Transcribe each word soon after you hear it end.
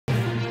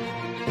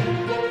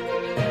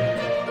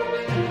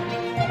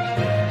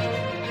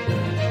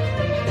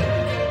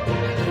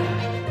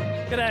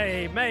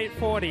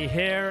Morty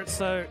here.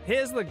 So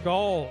here's the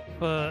goal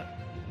for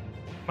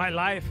my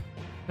life,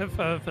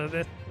 for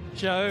this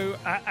show.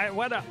 I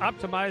want to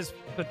optimize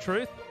for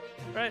truth,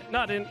 right?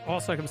 Not in all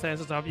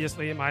circumstances,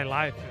 obviously, in my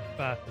life.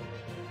 If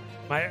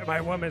my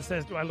woman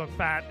says, do I look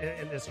fat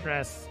in this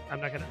dress? I'm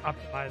not going to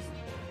optimize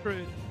for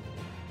truth.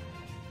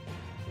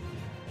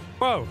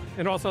 Whoa,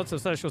 in all sorts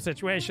of social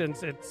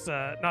situations, it's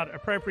not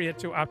appropriate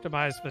to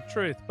optimize for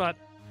truth. But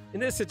in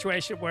this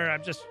situation where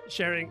I'm just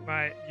sharing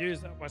my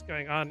views of what's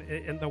going on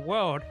in the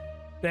world,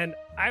 then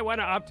I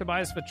want to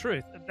optimize for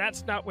truth.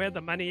 That's not where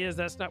the money is.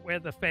 That's not where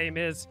the fame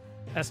is.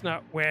 That's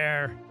not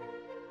where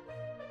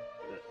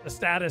the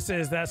status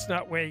is. That's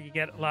not where you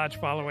get a large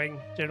following.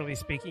 Generally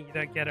speaking, you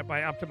don't get it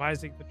by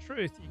optimizing for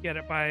truth. You get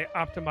it by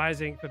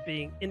optimizing for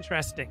being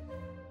interesting.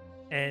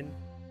 And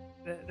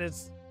there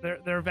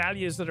are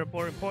values that are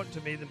more important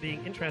to me than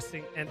being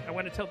interesting, and I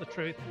want to tell the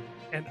truth,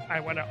 and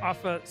I want to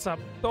offer some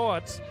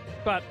thoughts,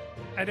 but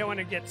I don't want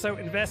to get so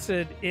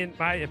invested in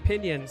my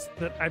opinions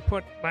that I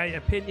put my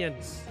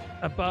opinions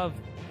above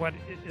what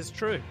is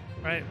true,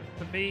 right?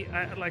 For me,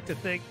 I like to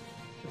think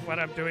what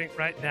I'm doing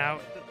right now,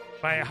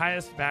 my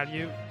highest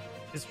value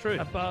is true,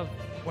 above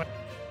what,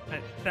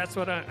 that's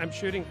what I'm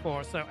shooting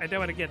for. So I don't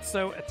want to get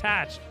so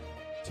attached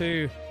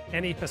to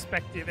any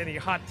perspective, any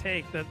hot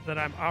take that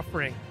I'm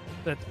offering,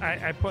 that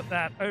I put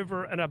that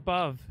over and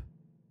above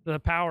the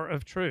power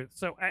of truth.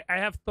 So I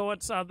have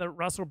thoughts on the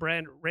Russell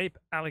Brand rape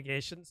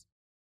allegations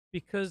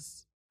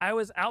because I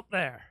was out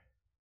there.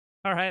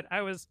 All right.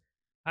 I was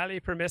highly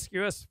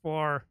promiscuous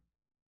for a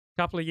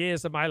couple of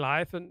years of my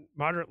life and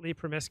moderately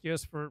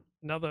promiscuous for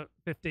another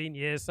 15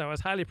 years. So I was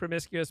highly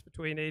promiscuous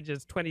between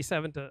ages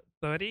 27 to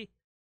 30.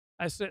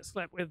 I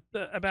slept with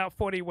about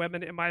 40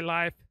 women in my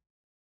life.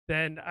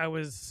 Then I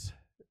was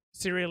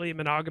serially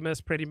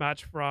monogamous pretty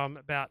much from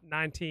about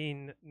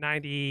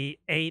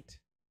 1998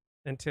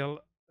 until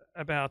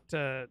about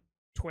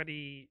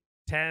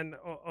 2010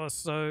 or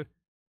so.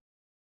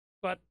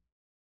 But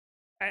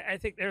I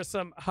think there's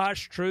some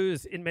harsh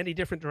truths in many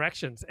different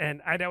directions,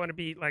 and I don't want to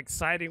be like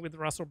siding with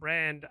Russell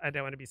Brand. I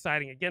don't want to be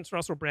siding against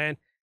Russell Brand.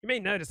 You may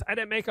notice I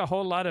don't make a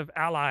whole lot of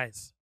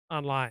allies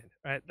online,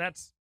 right?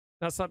 That's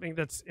not something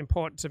that's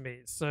important to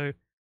me. So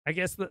I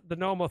guess the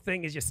normal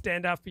thing is you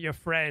stand up for your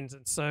friends,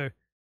 and so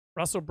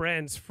Russell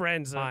Brand's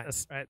friends are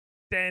right,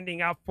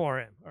 standing up for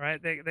him. All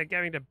right, they're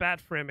going to bat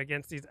for him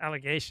against these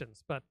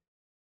allegations. But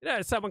you know,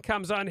 if someone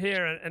comes on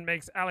here and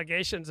makes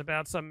allegations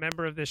about some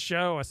member of this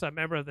show or some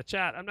member of the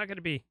chat, I'm not going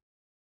to be,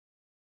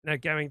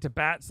 going to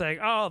bat saying,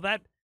 "Oh,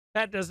 that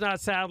does not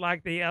sound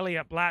like the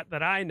Elliot Blatt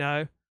that I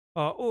know,"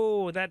 or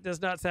 "Oh, that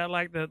does not sound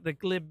like the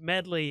Glib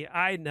Medley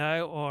I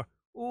know," or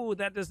 "Oh,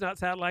 that does not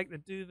sound like the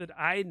dude that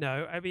I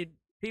know." I mean,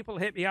 people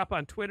hit me up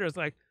on Twitter. It's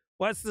like,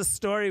 what's the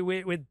story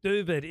with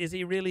Duvid? Is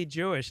he really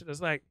Jewish? And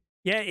it's like,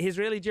 yeah, he's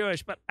really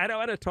Jewish, but I don't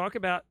want to talk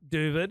about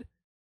Duvid.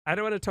 I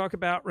don't want to talk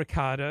about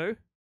Ricardo.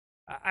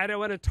 I don't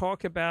want to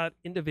talk about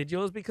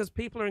individuals because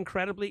people are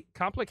incredibly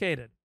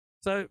complicated.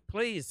 So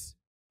please,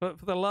 for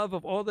the love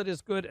of all that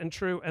is good and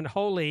true and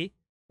holy,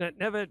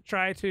 never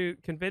try to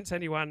convince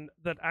anyone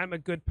that I'm a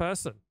good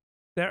person.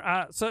 There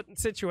are certain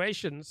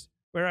situations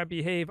where I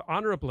behave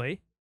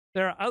honorably.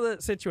 There are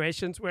other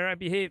situations where I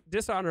behave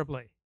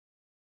dishonorably.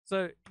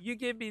 So you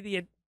give me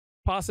the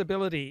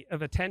possibility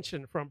of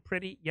attention from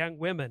pretty young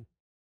women,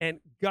 and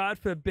God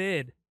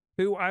forbid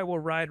who I will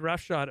ride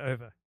roughshod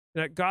over.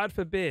 God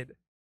forbid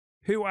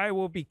who I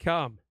will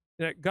become.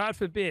 God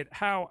forbid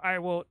how I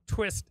will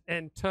twist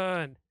and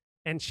turn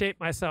and shape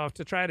myself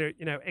to try to,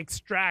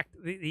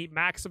 extract the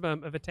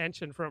maximum of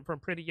attention from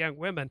pretty young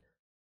women.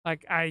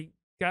 Like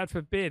God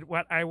forbid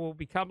what I will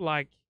become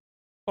like,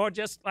 or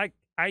just like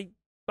I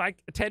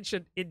like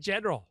attention in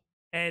general.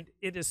 And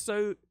it is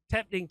so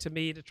tempting to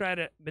me to try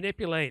to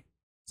manipulate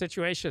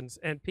situations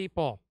and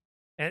people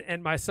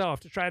and myself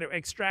to try to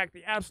extract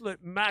the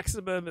absolute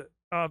maximum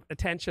of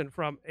attention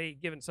from a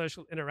given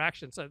social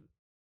interaction. So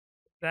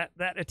that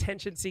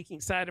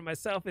attention-seeking side of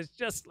myself is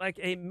just like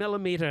a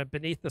millimeter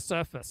beneath the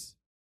surface.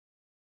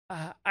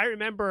 I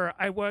remember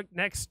I worked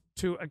next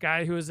to a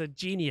guy who was a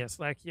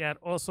genius. Like, he had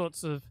all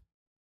sorts of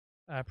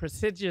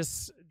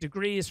prestigious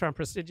degrees from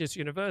prestigious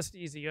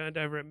universities. He earned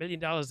over $1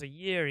 million a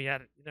year. He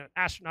had an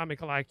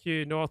astronomical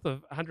IQ north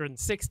of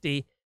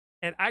 160.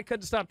 And I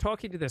couldn't stop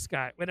talking to this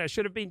guy when I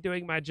should have been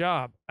doing my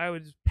job. I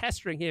was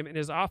pestering him in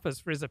his office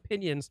for his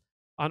opinions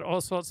on all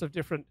sorts of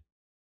different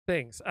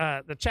things.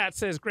 The chat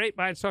says, great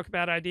minds talk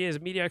about ideas,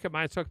 mediocre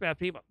minds talk about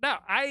people. No,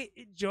 I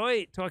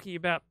enjoy talking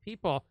about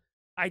people.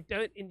 I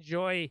don't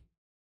enjoy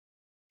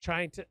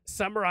trying to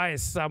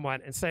summarize someone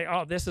and say,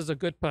 oh, this is a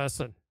good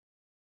person.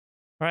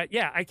 All right.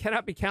 Yeah, I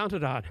cannot be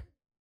counted on.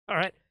 All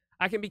right.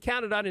 I can be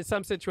counted on in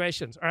some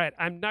situations. All right.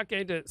 I'm not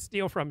going to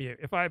steal from you.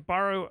 If I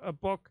borrow a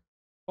book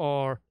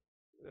or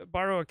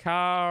borrow a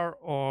car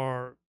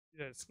or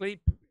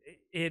sleep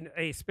in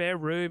a spare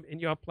room in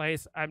your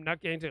place, I'm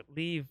not going to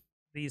leave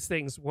these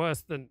things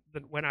worse than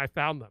when I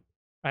found them.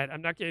 Right?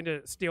 I'm not going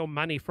to steal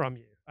money from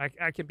you.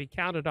 I can be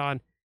counted on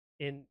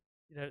in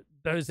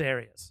those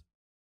areas.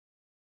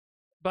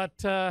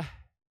 But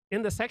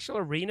in the sexual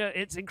arena,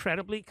 it's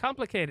incredibly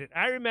complicated.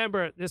 I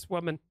remember this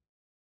woman,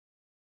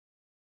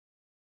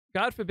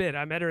 God forbid,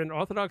 I met her in an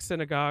Orthodox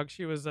synagogue.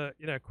 She was a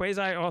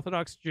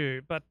quasi-Orthodox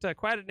Jew, but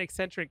quite an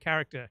eccentric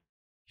character.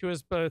 She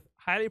was both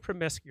highly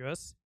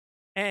promiscuous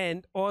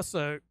and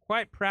also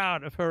quite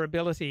proud of her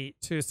ability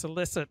to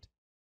solicit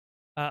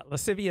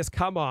lascivious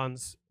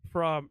come-ons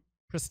from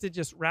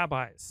prestigious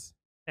rabbis.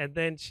 And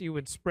then she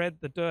would spread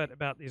the dirt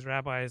about these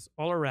rabbis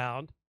all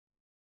around.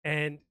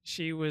 And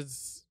she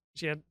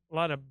had a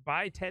lot of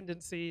bi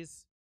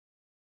tendencies.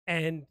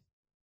 And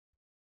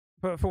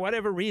for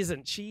whatever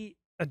reason, she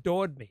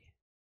adored me.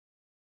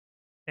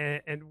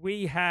 And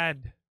we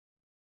had,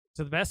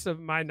 to the best of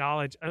my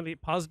knowledge, only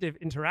positive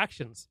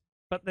interactions.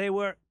 But they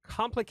were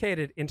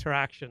complicated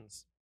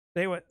interactions.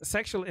 They were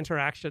sexual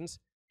interactions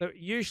that were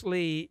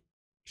usually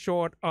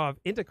short of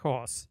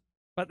intercourse.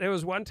 But there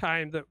was one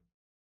time that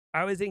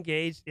I was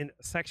engaged in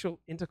sexual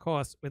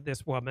intercourse with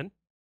this woman,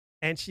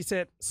 and she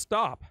said,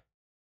 "Stop."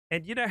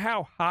 And you know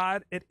how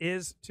hard it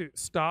is to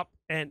stop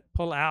and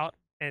pull out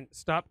and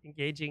stop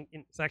engaging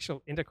in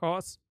sexual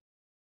intercourse?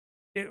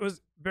 It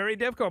was very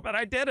difficult, but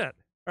I did it.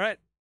 All right.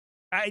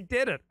 I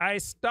did it. I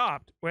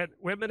stopped. When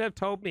women have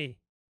told me,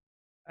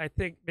 I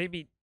think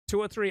maybe 2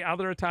 or 3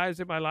 other times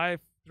in my life,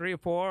 3 or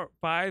 4,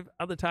 5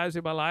 other times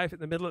in my life, in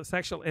the middle of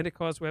sexual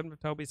intercourse, women have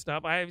told me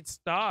stop. I have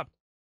stopped.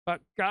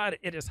 But God,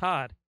 it is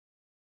hard.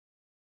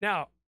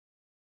 Now,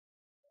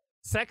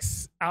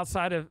 sex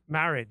outside of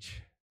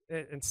marriage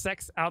and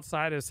sex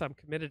outside of some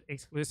committed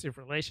exclusive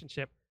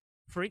relationship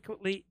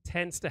frequently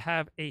tends to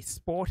have a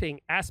sporting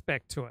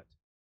aspect to it.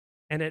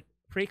 And it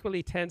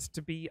frequently tends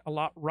to be a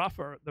lot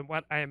rougher than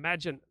what I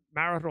imagine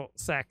marital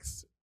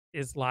sex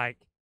is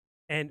like.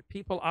 And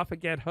people often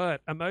get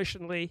hurt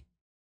emotionally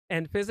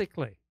and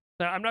physically.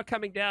 So I'm not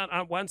coming down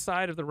on one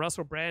side of the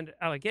Russell Brand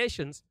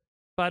allegations,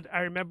 but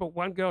I remember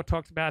one girl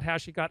talked about how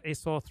she got a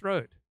sore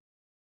throat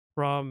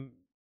from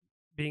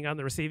being on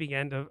the receiving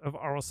end of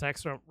oral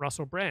sex from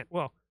Russell Brand.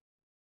 Well,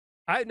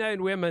 I've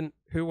known women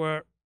who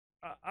were,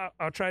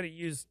 I'll try to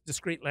use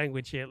discreet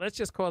language here. Let's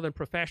just call them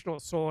professional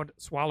sword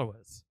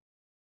swallowers.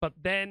 But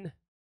then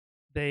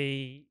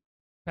they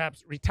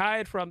perhaps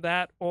retired from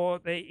that, or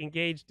they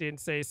engaged in,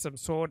 say, some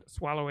sword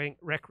swallowing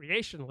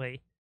recreationally.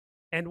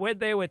 And when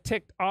they were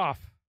ticked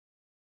off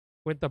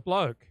with the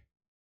bloke,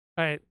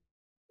 right,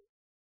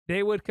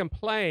 they would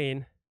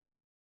complain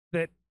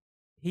that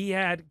he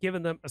had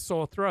given them a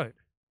sore throat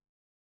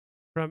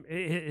from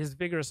his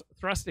vigorous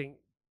thrusting.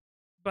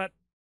 But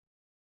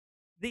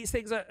these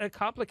things are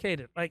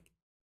complicated. Like,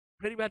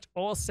 pretty much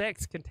all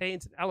sex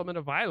contains an element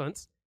of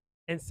violence,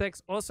 and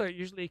sex also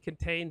usually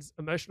contains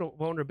emotional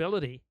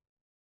vulnerability.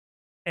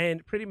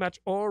 And pretty much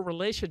all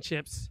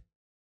relationships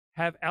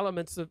have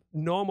elements of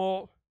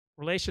normal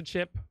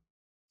relationship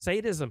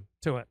sadism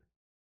to it.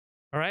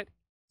 All right?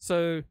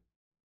 So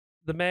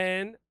the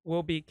man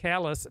will be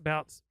careless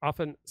about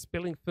often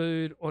spilling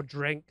food or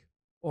drink,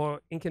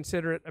 or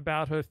inconsiderate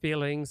about her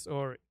feelings,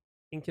 or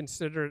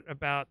inconsiderate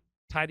about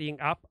tidying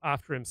up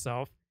after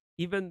himself,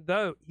 even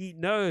though he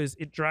knows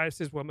it drives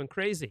his woman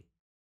crazy.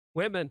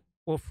 Women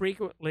will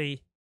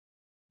frequently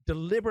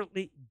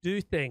deliberately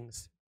do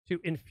things to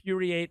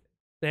infuriate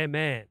their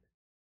man.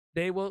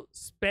 They will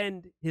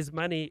spend his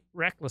money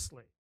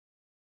recklessly.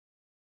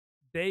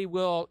 They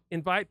will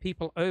invite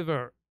people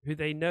over who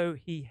they know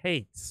he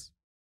hates.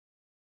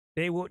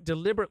 They will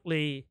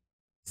deliberately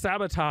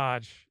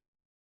sabotage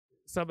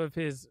some of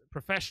his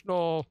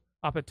professional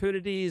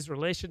opportunities,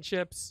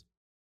 relationships,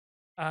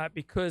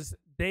 because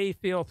they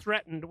feel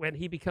threatened when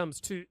he becomes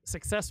too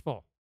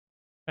successful.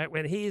 Right?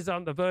 When he's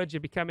on the verge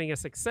of becoming a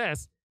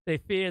success, they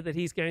fear that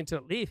he's going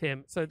to leave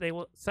him, so they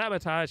will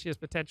sabotage his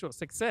potential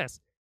success.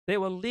 They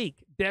will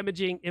leak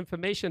damaging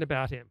information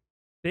about him.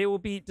 They will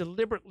be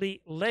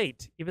deliberately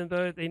late, even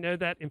though they know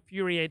that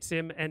infuriates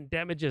him and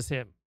damages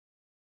him.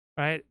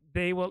 Right?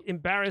 They will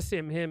embarrass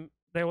him.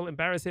 They will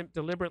embarrass him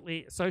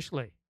deliberately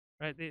socially.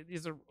 Right?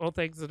 These are all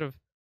things that have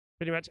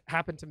pretty much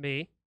happened to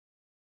me.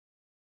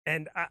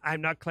 And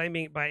I'm not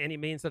claiming by any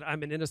means that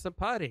I'm an innocent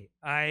party.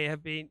 I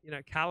have been,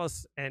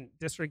 callous and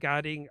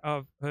disregarding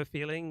of her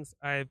feelings.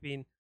 I have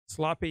been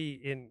sloppy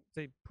in,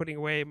 say, putting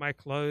away my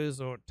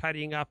clothes or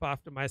tidying up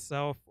after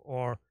myself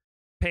or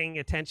paying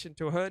attention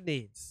to her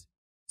needs.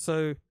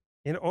 So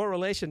in all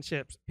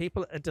relationships,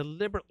 people are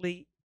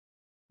deliberately,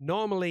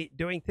 normally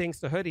doing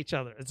things to hurt each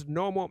other. It's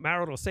normal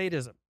marital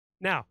sadism.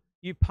 Now,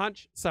 you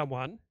punch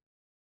someone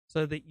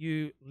so that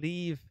you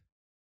leave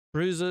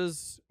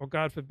bruises, or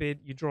God forbid,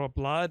 you draw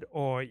blood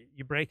or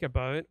you break a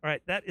bone. All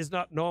right, that is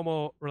not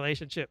normal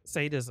relationship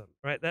sadism.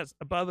 Right, that's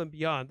above and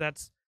beyond.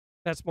 That's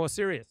more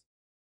serious.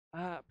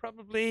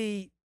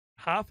 Probably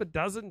half a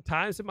dozen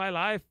times in my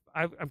life,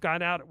 I've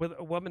gone out with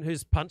a woman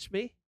who's punched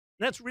me.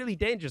 That's really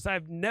dangerous.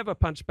 I've never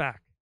punched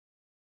back,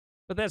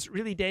 but that's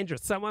really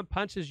dangerous. Someone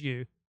punches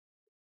you,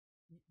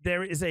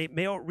 there is a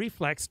male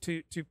reflex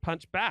to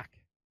punch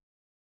back.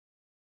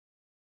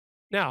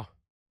 Now,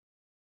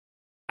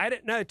 I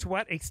don't know to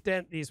what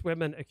extent these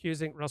women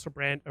accusing Russell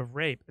Brand of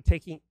rape are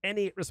taking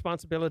any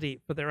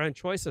responsibility for their own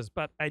choices,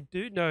 but I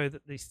do know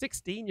that the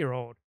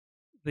 16-year-old,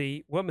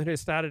 the woman who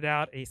started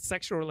out a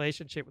sexual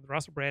relationship with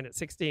Russell Brand at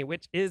 16,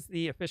 which is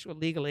the official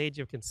legal age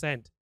of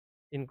consent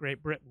in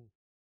Great Britain,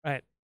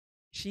 right?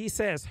 She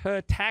says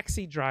her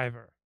taxi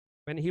driver,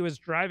 when he was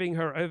driving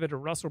her over to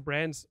Russell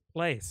Brand's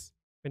place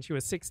when she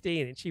was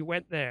 16, and she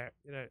went there,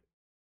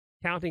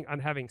 counting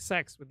on having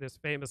sex with this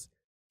famous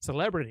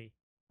celebrity,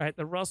 right?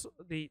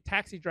 The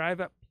taxi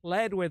driver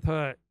pled with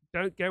her,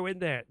 don't go in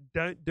there,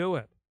 don't do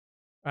it,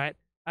 right?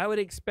 I would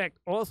expect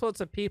all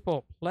sorts of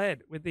people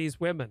pled with these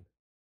women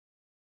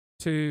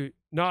to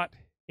not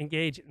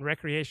engage in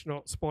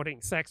recreational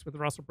sporting sex with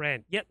Russell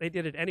Brand, yet they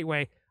did it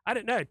anyway. I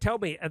don't know. Tell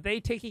me, are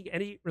they taking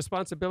any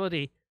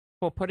responsibility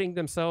for putting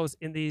themselves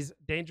in these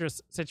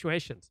dangerous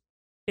situations?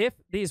 If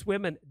these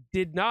women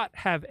did not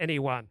have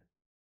anyone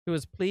who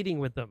was pleading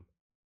with them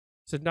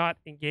to not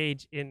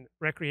engage in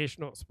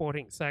recreational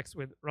sporting sex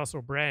with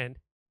Russell Brand,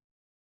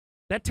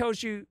 that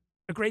tells you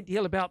a great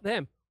deal about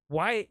them.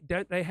 Why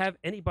don't they have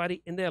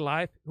anybody in their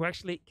life who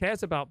actually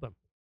cares about them?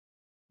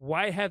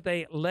 Why have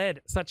they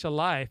led such a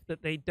life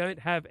that they don't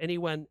have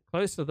anyone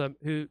close to them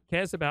who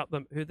cares about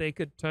them, who they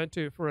could turn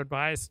to for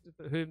advice,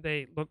 for whom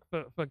they look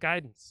for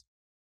guidance?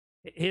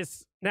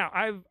 Now,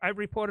 I've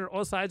reported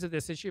all sides of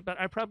this issue, but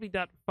I've probably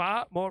done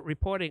far more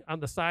reporting on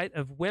the side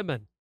of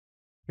women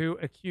who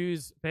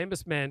accuse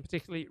famous men,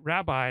 particularly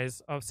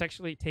rabbis, of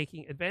sexually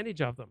taking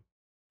advantage of them.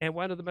 And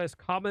one of the most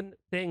common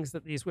things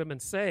that these women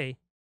say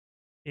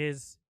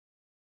is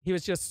he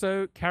was just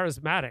so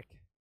charismatic,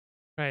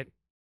 right?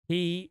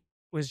 He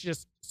was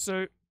just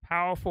so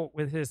powerful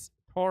with his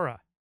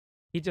Torah.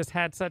 He just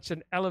had such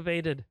an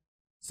elevated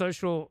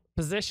social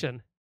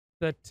position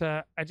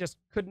that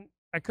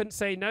I couldn't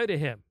say no to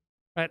him,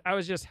 right? I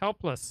was just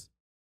helpless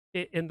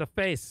in the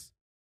face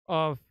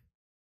of,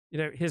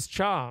 his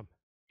charm.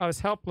 I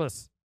was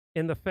helpless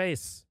in the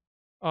face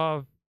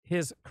of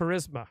his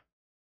charisma,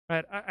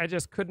 right? I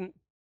just couldn't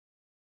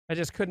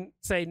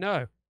say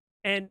no.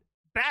 And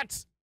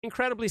that's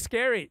incredibly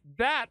scary.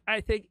 That,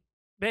 I think,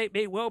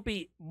 may well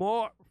be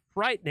more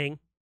frightening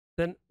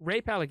than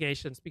rape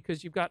allegations,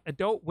 because you've got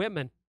adult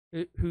women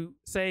who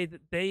say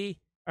that they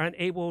are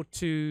unable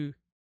to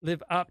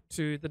live up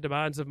to the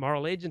demands of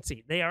moral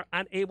agency. They are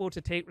unable to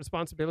take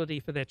responsibility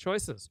for their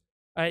choices.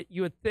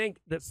 You would think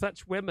that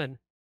such women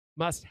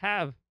must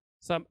have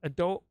some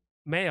adult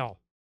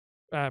male,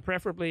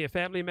 preferably a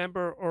family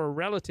member or a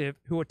relative,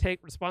 who will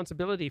take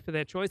responsibility for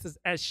their choices,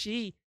 as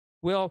she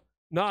will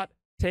not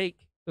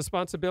take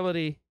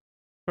responsibility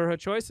for her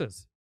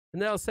choices.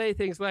 And they'll say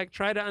things like,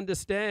 try to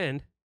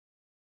understand,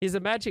 he's a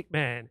magic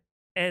man.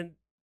 And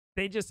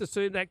they just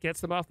assume that gets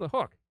them off the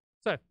hook.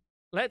 So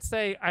let's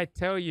say I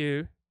tell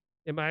you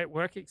in my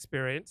work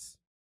experience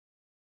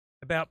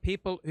about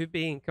people who've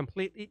been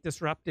completely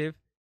disruptive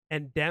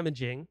and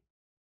damaging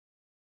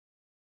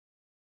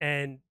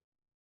and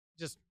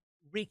just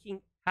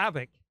wreaking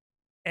havoc,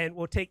 and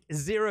will take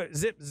zero,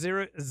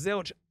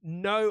 zilch,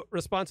 no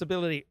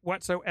responsibility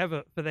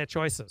whatsoever for their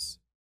choices.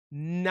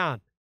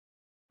 None.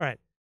 All right.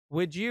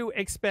 Would you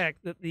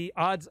expect that the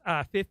odds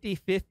are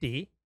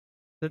 50-50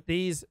 that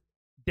these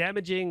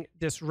damaging,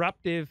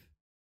 disruptive,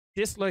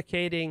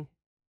 dislocating,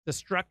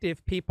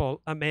 destructive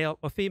people are male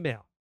or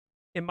female?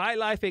 In my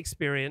life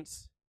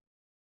experience,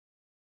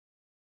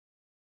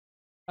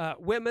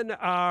 women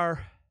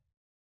are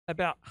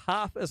about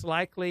half as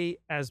likely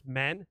as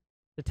men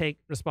to take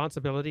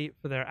responsibility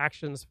for their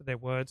actions, for their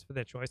words, for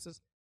their choices.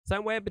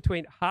 Somewhere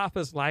between half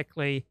as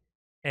likely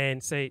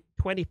and, say,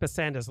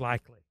 20% as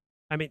likely.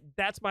 I mean,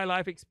 that's my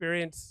life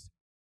experience.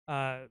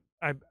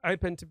 I'm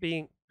open to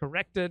being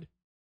corrected.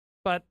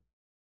 But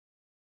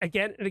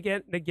again and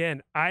again and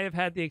again, I have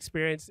had the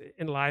experience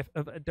in life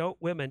of adult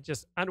women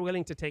just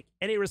unwilling to take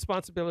any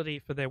responsibility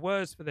for their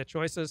words, for their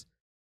choices.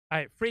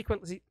 I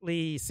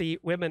frequently see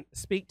women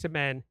speak to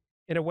men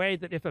in a way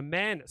that if a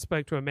man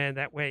spoke to a man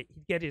that way,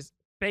 he'd get his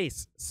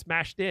face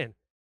smashed in.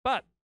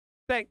 But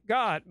thank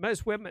God,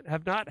 most women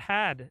have not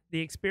had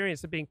the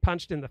experience of being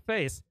punched in the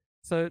face,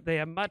 so they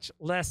are much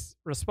less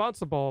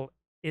responsible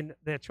in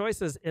their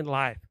choices in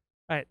life.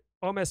 Right?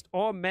 Almost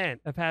all men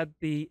have had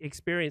the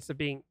experience of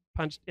being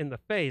punched in the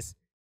face,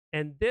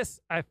 and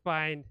this, I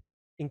find,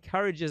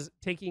 encourages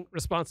taking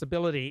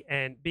responsibility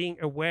and being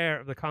aware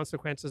of the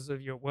consequences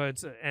of your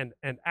words and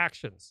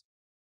actions.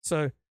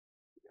 So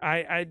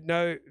I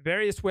know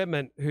various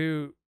women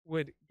who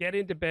would get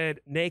into bed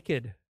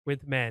naked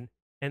with men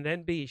and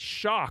then be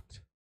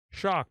shocked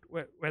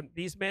when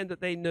these men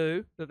that they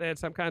knew that they had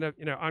some kind of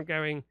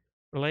ongoing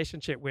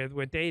relationship with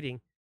were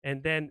dating,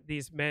 and then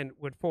these men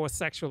would force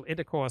sexual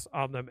intercourse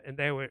on them, and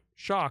they were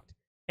shocked,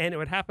 and it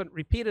would happen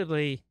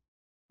repeatedly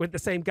with the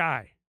same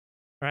guy,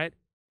 right?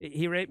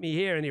 He raped me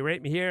here, and he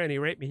raped me here, and he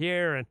raped me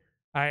here, and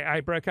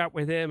I broke up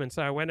with him, and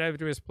so I went over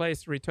to his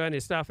place to return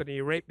his stuff, and he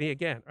raped me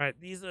again. Right?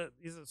 These are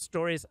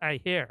stories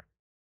I hear.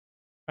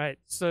 Right?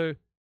 So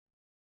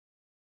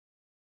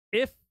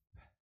if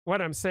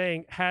what I'm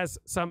saying has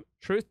some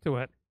truth to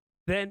it,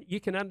 then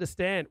you can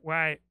understand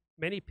why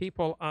many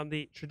people on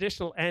the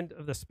traditional end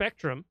of the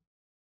spectrum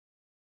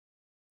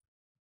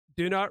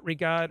do not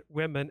regard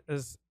women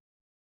as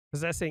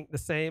possessing the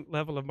same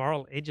level of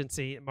moral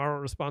agency and moral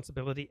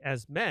responsibility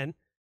as men,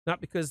 not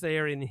because they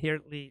are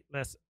inherently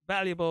less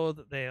valuable,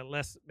 that they are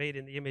less made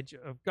in the image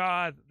of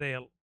God, they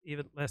are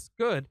even less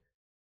good,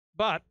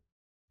 but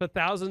for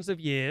thousands of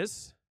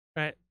years,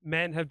 right,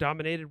 men have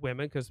dominated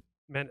women because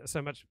men are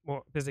so much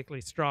more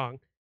physically strong,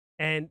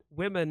 and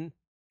women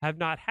have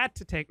not had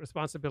to take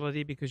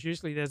responsibility because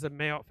usually there's a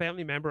male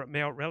family member, a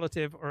male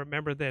relative, or a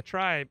member of their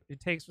tribe who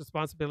takes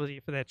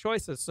responsibility for their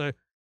choices. So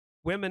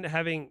women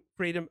having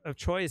freedom of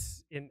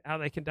choice in how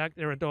they conduct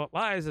their adult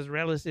lives is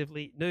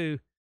relatively new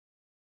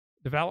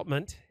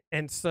development.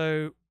 And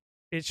so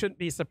it shouldn't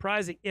be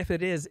surprising if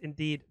it is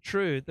indeed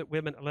true that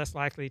women are less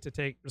likely to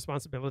take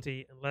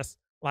responsibility and less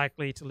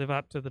likely to live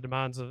up to the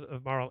demands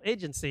of moral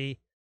agency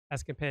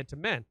as compared to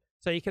men.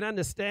 So you can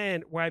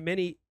understand why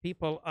many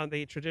people on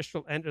the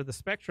traditional end of the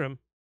spectrum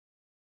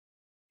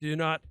do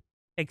not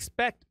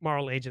expect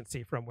moral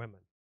agency from women.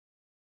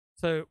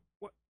 So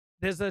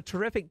there's a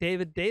terrific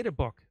David Deida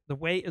book, The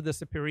Way of the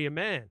Superior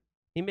Man.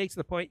 He makes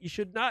the point you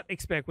should not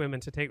expect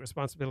women to take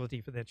responsibility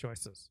for their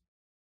choices.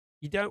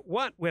 You don't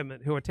want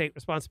women who will take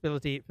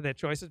responsibility for their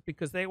choices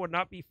because they will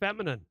not be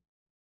feminine.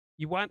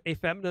 You want a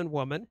feminine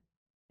woman,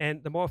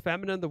 and the more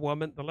feminine the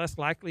woman, the less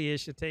likely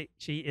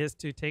she is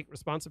to take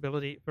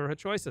responsibility for her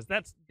choices.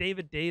 That's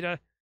David Deida.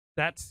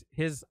 That's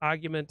his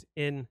argument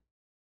in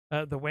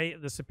The Way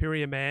of the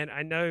Superior Man.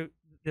 I know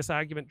this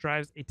argument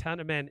drives a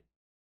ton of men,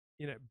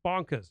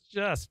 bonkers,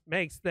 just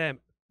makes them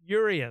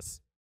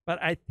furious.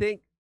 But I think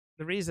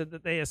the reason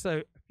that they are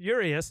so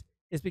furious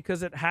is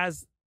because it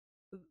has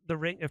the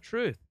ring of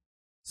truth.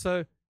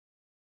 So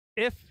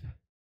if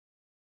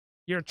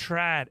you're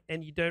trad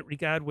and you don't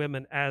regard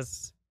women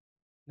as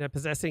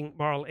possessing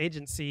moral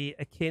agency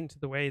akin to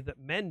the way that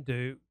men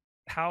do,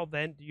 how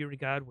then do you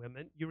regard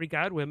women? You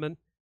regard women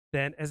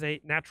then as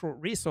a natural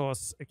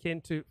resource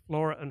akin to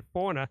flora and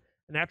fauna,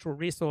 a natural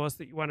resource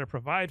that you want to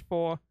provide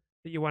for,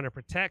 that you want to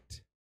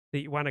protect,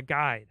 that you want to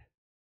guide.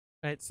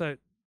 Right? So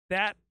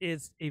that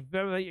is a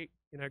very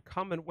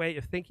common way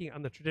of thinking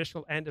on the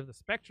traditional end of the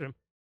spectrum,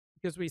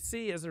 because we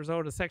see as a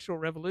result of sexual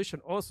revolution,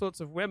 all sorts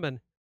of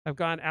women have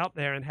gone out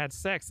there and had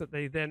sex that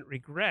they then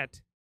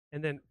regret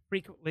and then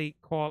frequently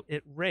call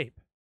it rape,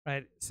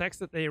 right? Sex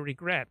that they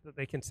regret, that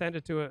they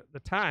consented to at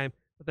the time,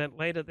 but then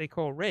later they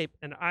call rape.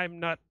 And I'm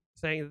not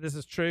saying that this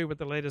is true with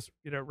the latest,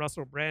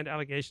 Russell Brand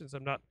allegations.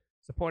 I'm not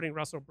supporting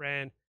Russell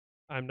Brand.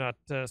 I'm not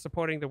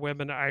supporting the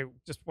women. I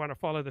just want to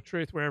follow the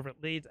truth wherever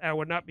it leads. I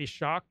would not be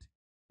shocked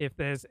if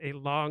there's a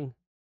long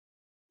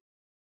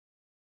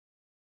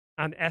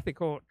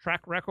unethical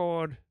track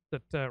record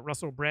that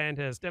Russell Brand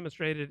has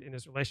demonstrated in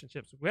his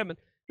relationships with women.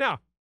 Now,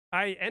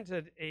 I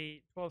entered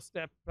a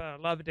 12-step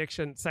love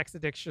addiction, sex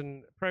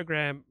addiction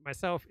program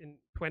myself in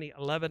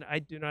 2011. I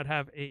do not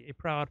have a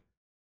proud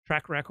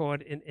track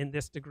record in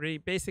this degree.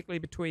 Basically,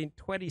 between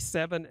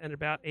 27 and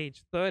about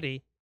age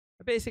 30,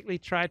 I basically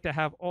tried to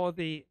have all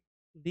the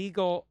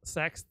legal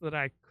sex that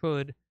I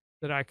could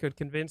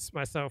convince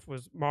myself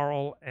was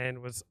moral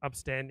and was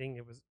upstanding.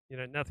 It was,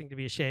 nothing to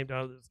be ashamed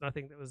of. There was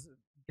nothing that was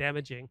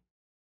damaging.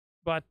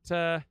 But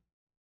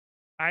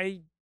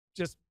I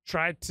just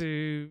tried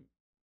to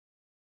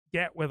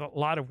get with a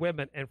lot of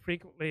women, and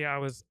frequently I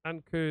was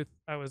uncouth,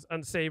 I was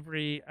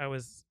unsavory, I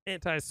was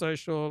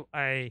antisocial,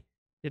 I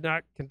did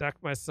not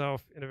conduct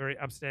myself in a very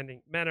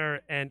upstanding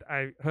manner, and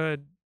I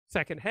heard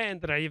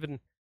secondhand that I even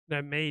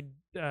made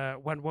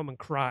one woman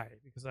cry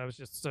because I was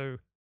just so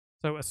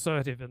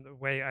assertive in the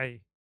way I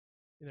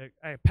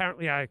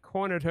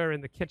cornered her in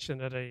the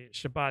kitchen at a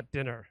Shabbat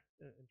dinner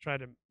and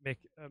tried to make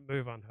a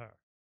move on her.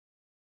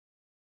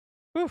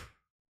 Whew.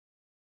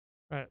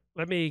 All right,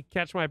 let me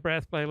catch my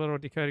breath, play a little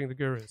Decoding the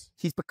Gurus.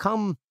 He's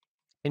become,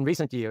 in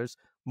recent years,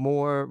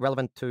 more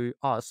relevant to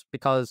us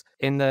because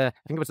in the,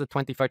 I think it was the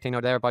 2013 or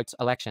thereabouts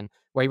election,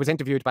 where he was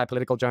interviewed by a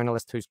political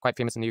journalist who's quite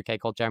famous in the UK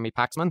called Jeremy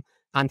Paxman,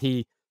 and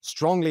he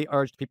strongly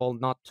urged people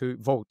not to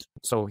vote.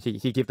 So he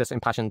gave this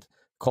impassioned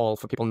call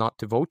for people not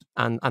to vote,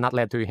 and that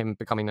led to him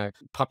becoming a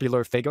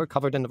popular figure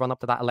covered in the run-up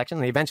to that election.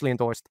 And he eventually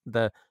endorsed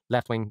the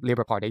left-wing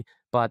Labour Party,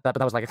 but that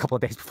was like a couple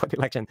of days before the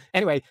election.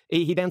 Anyway,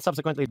 he then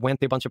subsequently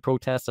went to a bunch of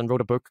protests and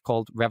wrote a book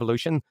called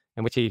Revolution,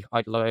 in which he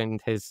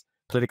outlined his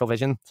political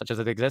vision, such as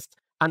it exists.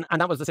 And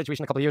that was the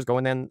situation a couple of years ago.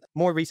 And then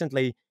more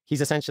recently,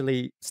 he's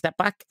essentially stepped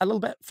back a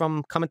little bit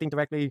from commenting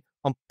directly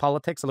on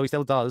politics, although he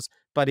still does.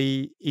 But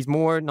he's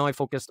more now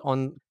focused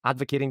on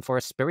advocating for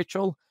a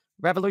spiritual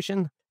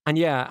revolution. And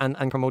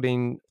and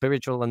promoting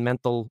spiritual and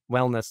mental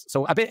wellness.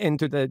 So a bit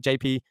into the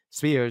JP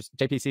Sears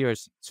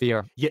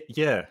sphere.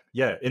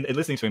 Yeah. In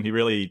listening to him, he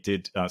really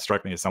did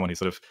strike me as someone who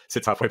sort of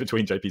sits halfway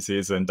between JP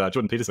Sears and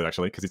Jordan Peterson,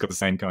 actually, because he's got the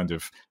same kind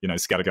of,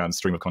 scattergun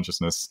stream of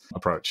consciousness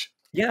approach.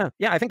 Yeah,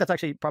 I think that's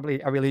actually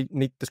probably a really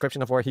neat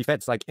description of where he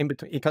fits, like in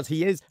between, because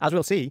he is, as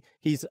we'll see,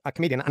 he's a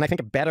comedian, and I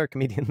think a better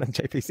comedian than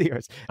JP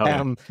Sears. Oh,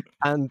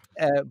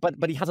 yeah.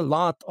 But he has a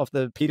lot of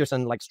the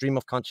Peterson like stream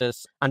of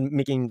conscious and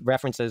making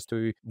references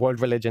to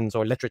world religions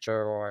or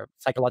literature or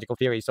psychological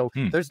theory. So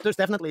there's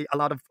definitely a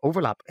lot of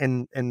overlap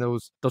in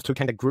those two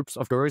kind of groups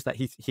of gurus that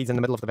he's in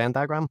the middle of the Venn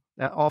diagram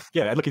of.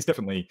 Yeah, look, he's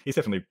definitely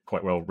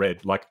quite well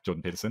read, like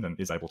Jordan Peterson, and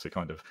is able to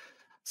kind of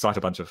cite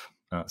a bunch of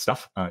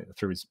stuff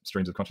through his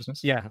streams of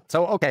consciousness. Yeah.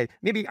 So, okay,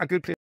 maybe a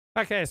good place.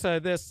 Okay, so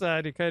this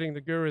Decoding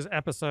the Gurus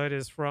episode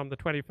is from the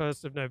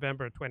 21st of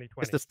November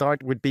 2020. The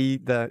start would be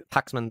the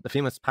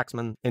famous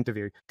Paxman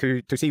interview,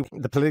 to see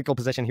the political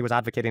position he was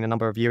advocating a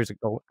number of years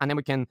ago. And then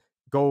we can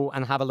go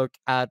and have a look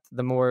at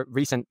the more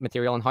recent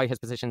material and how his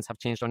positions have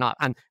changed or not.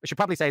 And we should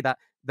probably say that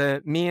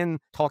the main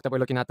talk that we're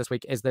looking at this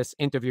week is this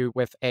interview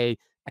with a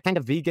kind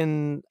of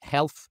vegan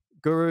health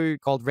guru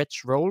called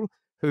Rich Roll,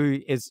 who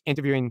is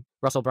interviewing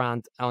Russell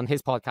Brand on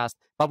his podcast.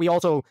 But we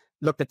also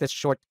looked at this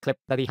short clip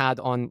that he had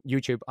on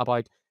YouTube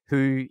about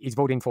who he's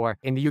voting for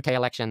in the UK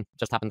election,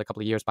 just happened a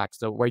couple of years back.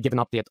 So we're giving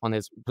an update on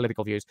his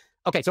political views.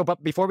 Okay, so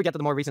but before we get to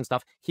the more recent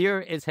stuff, here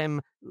is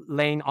him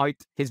laying out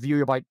his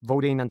view about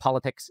voting and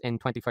politics in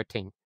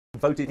 2013.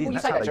 Voted in. Well, you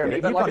that's say how that, they Jeremy, do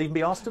it. but You like, can't even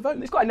be asked to vote.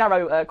 It's quite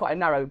a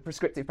narrow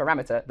prescriptive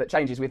parameter that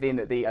changes within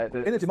the.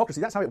 In a democracy,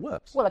 that's how it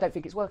works. Well, I don't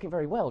think it's working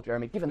very well,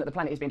 Jeremy. Given that the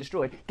planet is being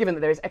destroyed, given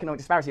that there is economic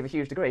disparity of a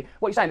huge degree,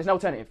 what you're saying, there's no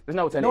alternative. There's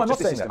no alternative. No, I'm not just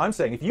this saying that. system. I'm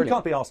saying if you Brilliant.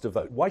 can't be asked to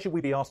vote, why should we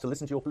be asked to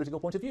listen to your political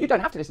point of view? You don't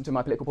have to listen to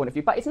my political point of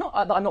view, but it's not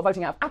that I'm not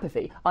voting out of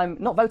apathy. I'm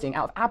not voting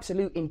out of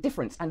absolute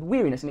indifference and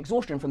weariness and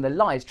exhaustion from the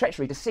lies,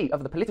 treachery, deceit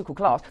of the political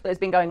class that has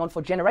been going on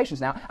for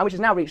generations now, and which has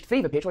now reached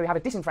fever pitch, where we have a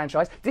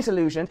disenfranchised,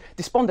 disillusioned,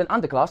 despondent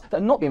underclass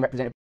that are not being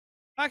represented.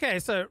 Okay,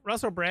 so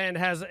Russell Brand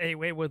has a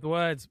way with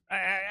words.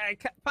 I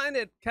find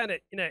it kind of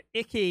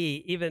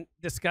icky even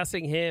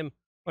discussing him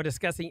or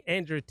discussing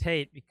Andrew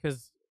Tate,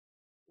 because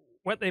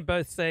what they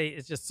both say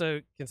is just so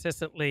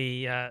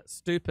consistently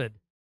stupid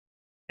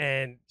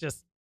and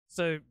just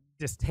so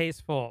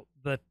distasteful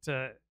that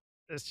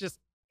it's just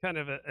kind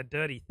of a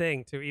dirty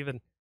thing to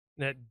even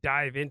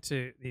dive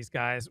into these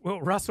guys.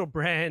 Will Russell's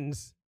brand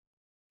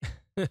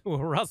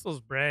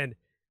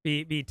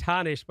be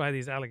tarnished by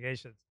these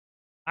allegations?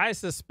 I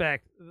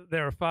suspect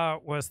there are far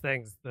worse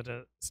things that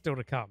are still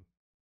to come,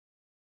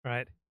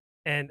 right?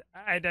 And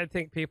I don't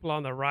think people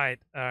on the right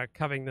are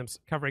covering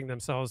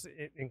themselves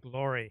in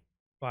glory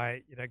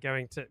by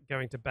going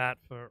to bat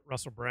for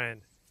Russell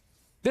Brand.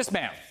 This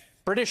man,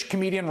 British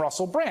comedian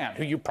Russell Brand,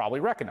 who you probably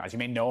recognize. You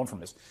may know him from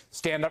his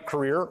stand-up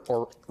career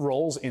or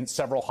roles in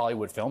several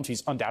Hollywood films.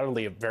 He's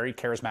undoubtedly a very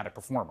charismatic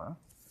performer.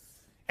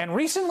 And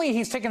recently,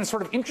 he's taken a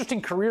sort of interesting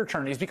career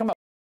turn. He's become a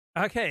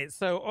Okay,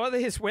 so all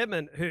these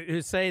women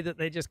who say that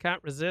they just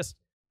can't resist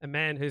a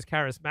man who's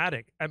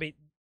charismatic, I mean,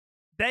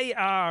 they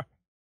are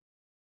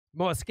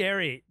more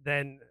scary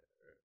than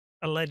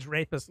alleged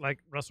rapists like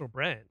Russell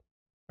Brand,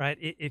 right?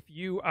 If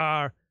you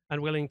are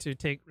unwilling to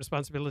take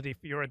responsibility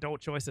for your adult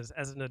choices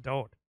as an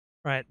adult,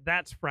 right,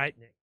 that's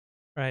frightening,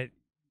 right?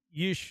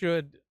 You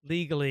should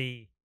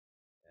legally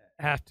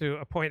have to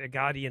appoint a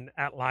guardian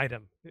ad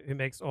litem who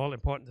makes all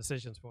important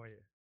decisions for you.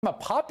 a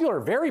popular,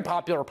 very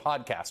popular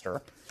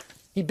podcaster.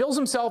 He bills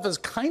himself as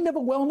kind of a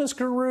wellness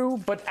guru,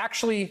 but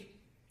actually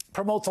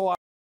promotes a lot.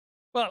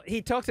 Well,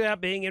 he talks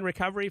about being in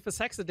recovery for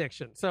sex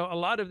addiction. So a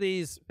lot of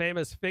these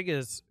famous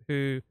figures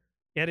who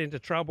get into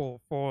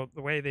trouble for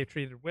the way they've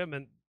treated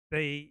women,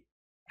 they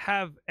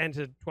have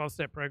entered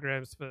 12-step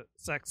programs for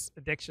sex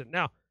addiction.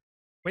 Now,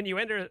 when you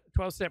enter a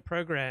 12-step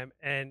program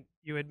and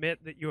you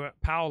admit that you are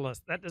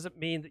powerless, that doesn't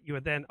mean that you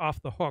are then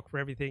off the hook for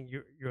everything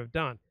you have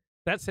done.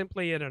 That's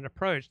simply an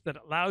approach that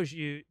allows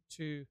you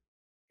to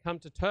come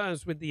to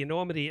terms with the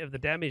enormity of the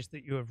damage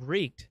that you have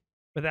wreaked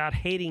without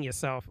hating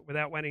yourself,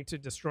 without wanting to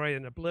destroy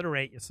and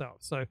obliterate yourself.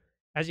 So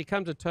as you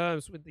come to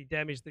terms with the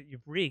damage that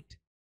you've wreaked,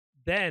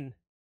 then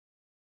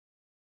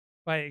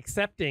by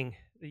accepting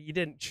that you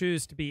didn't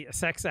choose to be a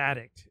sex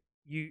addict,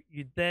 you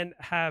then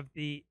have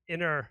the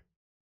inner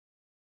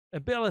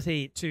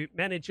ability to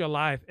manage your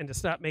life and to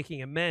start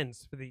making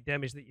amends for the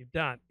damage that you've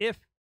done. If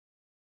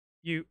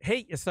you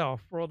hate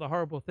yourself for all the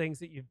horrible things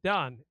that you've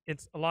done,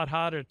 it's a lot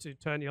harder to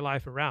turn your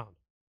life around.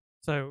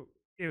 So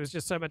it was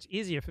just so much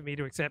easier for me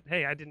to accept,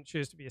 hey, I didn't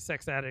choose to be a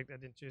sex addict. I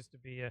didn't choose to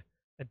be a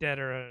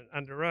debtor, an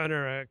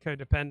under-earner, a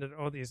codependent,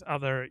 all these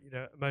other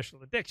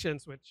emotional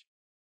addictions, which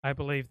I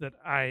believe that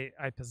I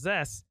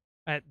possess.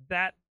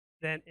 That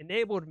then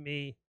enabled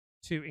me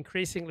to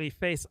increasingly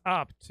face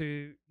up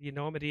to the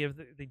enormity of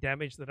the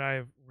damage that I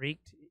have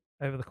wreaked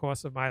over the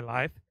course of my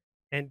life,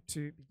 and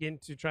to begin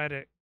to try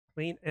to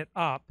clean it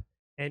up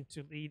and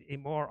to lead a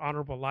more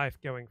honorable life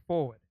going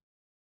forward.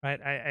 Right?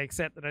 I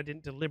accept that I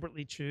didn't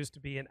deliberately choose to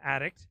be an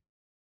addict,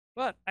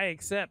 but I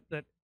accept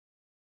that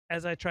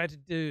as I tried to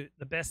do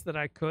the best that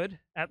I could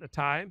at the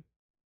time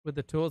with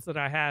the tools that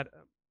I had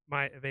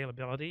my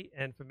availability,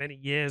 and for many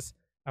years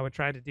I would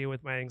try to deal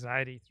with my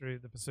anxiety through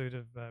the pursuit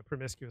of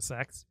promiscuous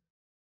sex.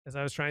 As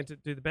I was trying to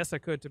do the best I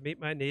could to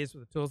meet my needs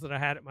with the tools that I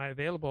had at my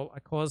available,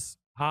 I caused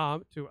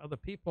harm to other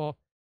people,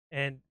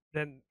 and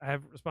then I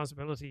have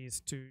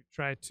responsibilities to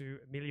try to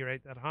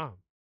ameliorate that harm.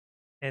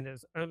 And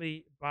it's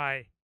only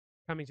by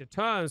coming to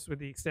terms with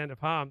the extent of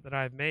harm that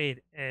I've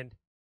made and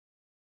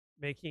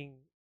making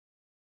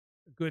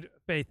a good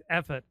faith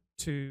effort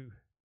to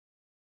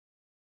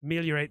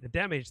ameliorate the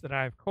damage that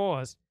I've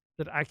caused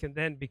that I can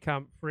then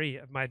become free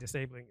of my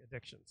disabling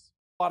addictions.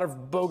 A lot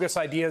of bogus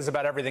ideas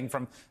about everything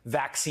from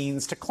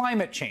vaccines to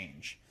climate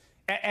change.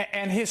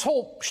 And his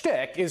whole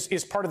shtick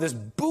is part of this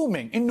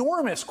booming,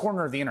 enormous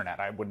corner of the internet.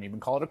 I wouldn't even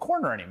call it a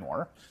corner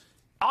anymore,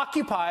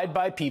 occupied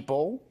by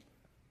people,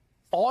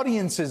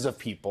 audiences of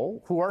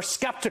people who are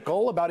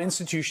skeptical about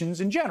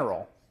institutions in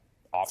general,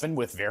 often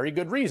with very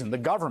good reason, the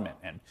government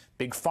and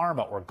big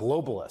pharma, or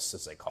globalists,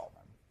 as they call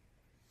them.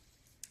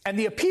 And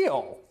the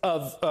appeal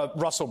of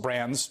Russell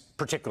Brand's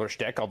particular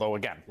shtick, although,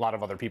 again, a lot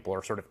of other people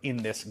are sort of in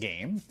this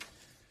game,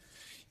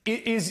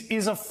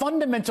 is a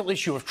fundamental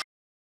issue of.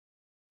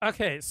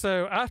 Okay,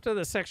 so after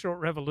the sexual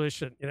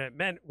revolution,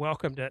 men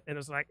welcomed it, and it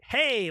was like,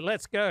 hey,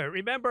 let's go.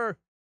 Remember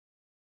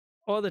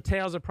all the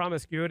tales of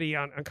promiscuity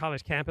on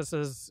college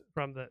campuses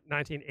from the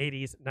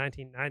 1980s,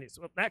 1990s?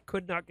 Well, that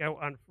could not go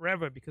on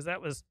forever because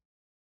that was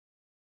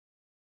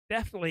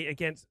definitely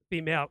against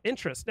female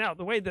interests. Now,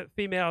 the way that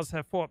females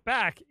have fought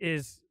back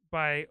is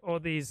by all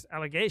these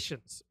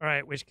allegations, all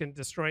right, which can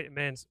destroy a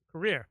man's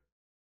career.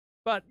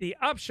 But the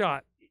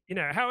upshot,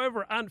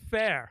 however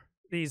unfair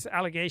these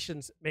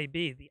allegations may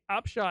be, the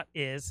upshot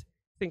is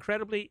it's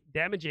incredibly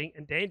damaging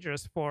and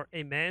dangerous for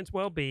a man's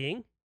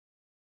well-being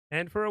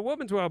and for a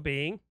woman's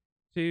well-being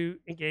to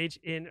engage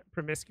in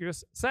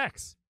promiscuous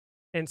sex.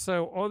 And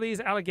so all these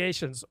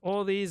allegations,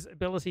 all these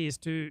abilities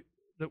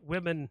that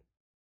women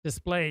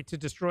display to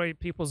destroy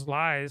people's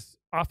lives,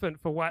 often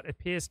for what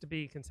appears to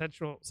be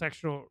consensual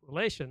sexual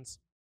relations,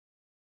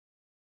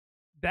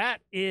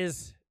 that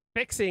is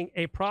fixing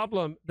a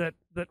problem that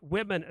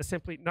women are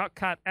simply not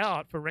cut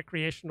out for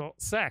recreational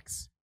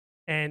sex.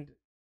 And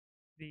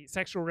the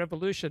sexual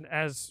revolution,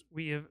 as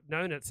we have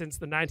known it since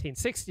the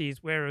 1960s,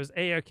 where it was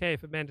A-OK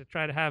for men to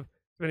try to have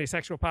as many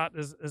sexual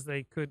partners as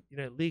they could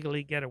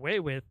legally get away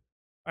with,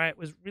 all right,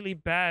 was really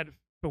bad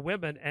for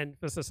women and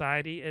for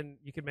society, and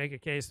you can make a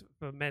case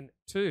for men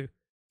too.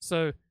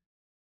 So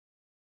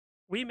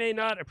we may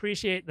not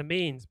appreciate the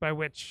means by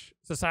which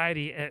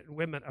society and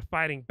women are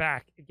fighting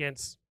back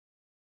against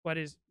what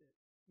is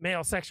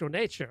male sexual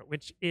nature,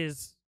 which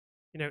is,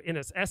 in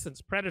its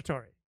essence,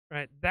 predatory,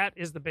 right? That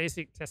is the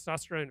basic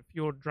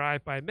testosterone-fueled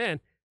drive by men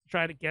to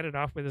try to get it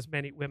off with as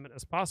many women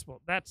as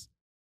possible. That's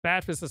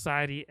bad for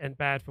society and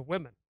bad for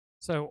women.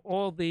 So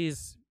all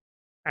these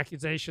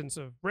accusations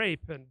of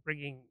rape and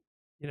bringing,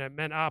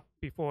 men up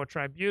before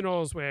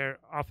tribunals, where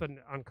often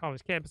on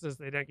college campuses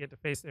they don't get to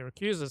face their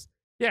accusers,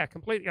 yeah,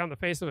 completely on the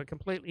face of it,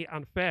 completely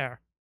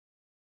unfair.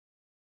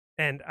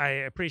 And I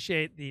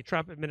appreciate the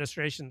Trump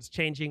administration's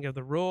changing of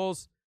the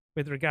rules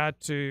with regard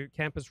to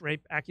campus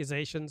rape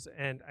accusations,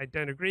 and I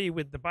don't agree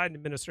with the Biden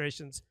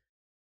administration's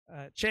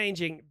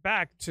changing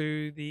back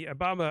to the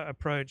Obama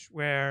approach,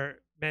 where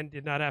men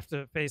did not have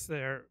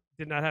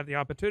the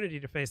opportunity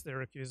to face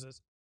their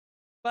accusers.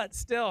 But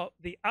still,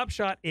 the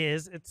upshot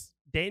is it's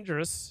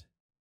dangerous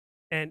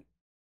and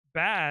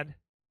bad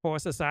for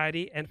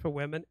society and for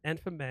women and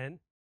for men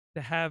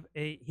to have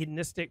a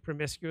hedonistic,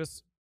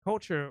 promiscuous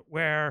culture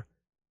where,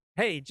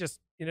 hey, just,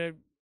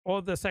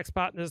 all the sex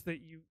partners that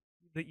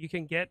you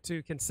can get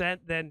to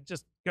consent, then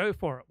just go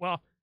for it.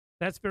 Well,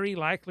 that's very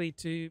likely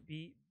to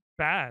be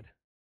bad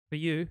for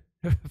you,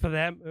 for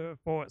them,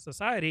 for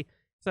society.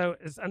 So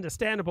it's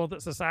understandable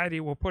that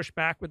society will push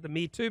back with the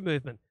Me Too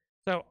movement.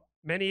 So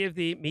many of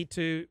the Me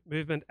Too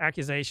movement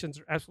accusations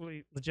are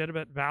absolutely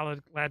legitimate,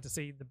 valid, glad to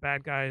see the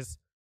bad guys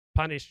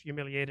punished,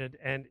 humiliated,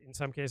 and in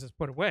some cases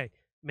put away.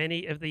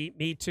 Many of the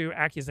Me Too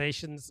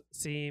accusations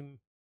seem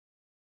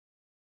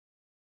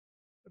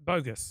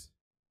bogus.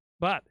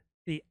 But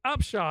the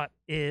upshot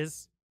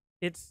is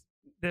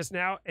there's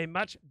now a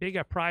much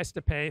bigger price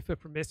to pay for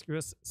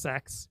promiscuous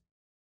sex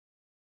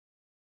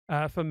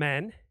for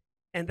men.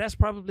 And that's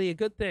probably a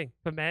good thing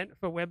for men,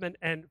 for women,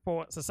 and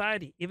for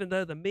society, even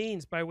though the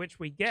means by which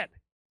we get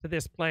to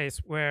this place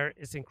where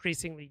it's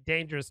increasingly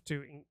dangerous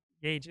to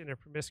engage in a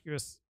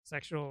promiscuous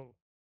sexual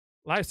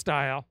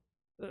lifestyle,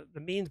 the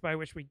means by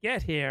which we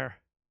get here,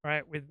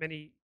 right, with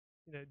many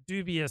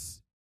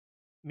dubious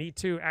Me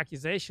Too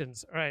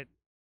accusations, all right,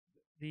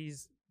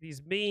 these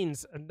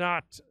means are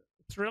not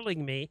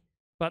thrilling me,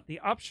 but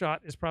the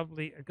upshot is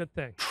probably a good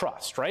thing.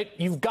 Trust, right?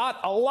 You've got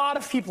a lot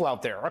of people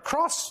out there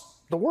across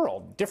the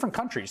world, different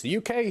countries, the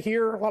UK,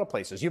 here, a lot of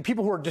places. You have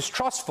people who are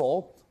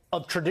distrustful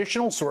of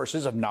traditional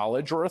sources of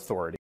knowledge or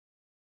authority.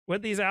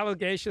 Would these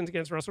allegations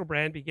against Russell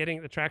Brand be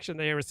getting the traction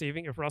they are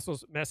receiving if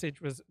Russell's message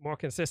was more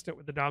consistent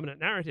with the dominant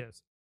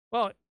narratives?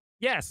 Well,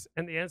 yes,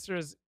 and the answer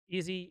is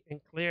easy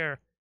and clear,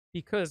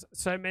 because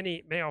so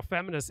many male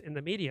feminists in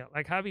the media,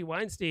 like Harvey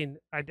Weinstein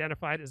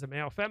identified as a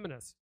male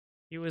feminist.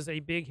 He was a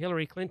big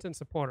Hillary Clinton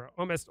supporter.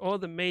 Almost all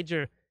the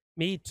major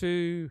Me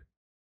Too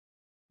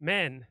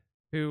men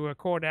who were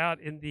called out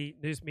in the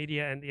news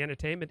media and the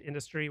entertainment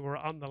industry were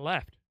on the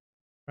left,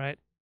 right?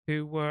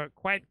 who were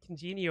quite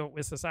congenial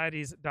with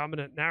society's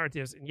dominant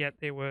narratives, and yet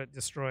they were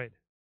destroyed.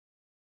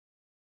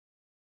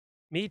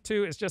 Me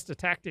Too is just a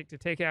tactic to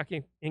take out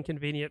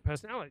inconvenient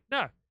personality.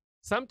 No,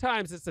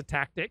 sometimes it's a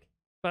tactic,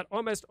 but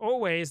almost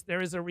always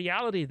there is a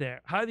reality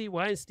there. Harvey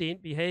Weinstein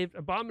behaved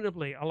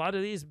abominably. A lot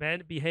of these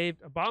men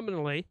behaved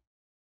abominably,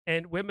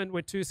 and women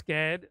were too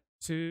scared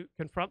to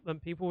confront them.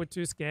 People were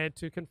too scared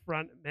to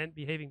confront men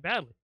behaving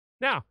badly.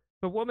 Now,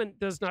 if a woman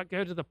does not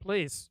go to the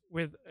police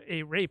with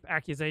a rape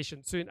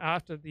accusation soon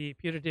after the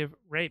putative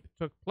rape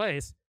took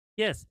place,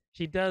 yes,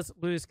 she does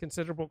lose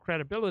considerable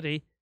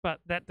credibility,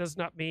 but that does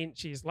not mean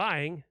she's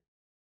lying.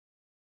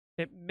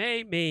 It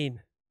may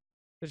mean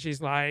that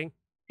she's lying.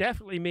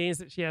 Definitely means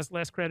that she has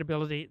less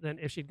credibility than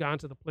if she'd gone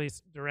to the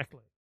police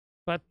directly.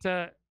 But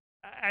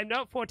I'm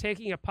not for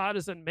taking a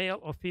partisan male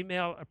or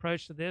female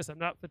approach to this. I'm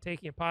not for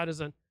taking a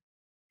partisan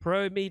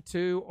pro Me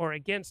Too or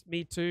against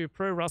Me Too,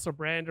 pro Russell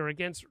Brand or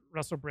against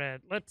Russell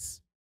Brand.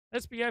 Let's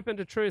be open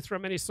to truth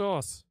from any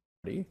source.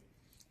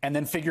 And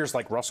then figures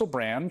like Russell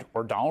Brand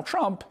or Donald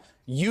Trump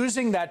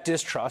using that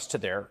distrust to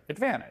their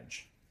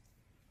advantage.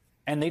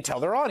 And they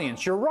tell their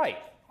audience, you're right.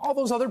 All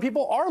those other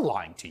people are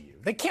lying to you.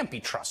 They can't be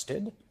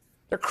trusted.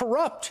 They're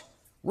corrupt,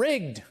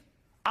 rigged.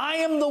 I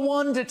am the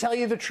one to tell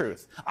you the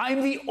truth. I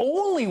am the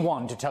only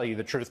one to tell you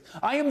the truth.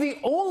 I am the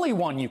only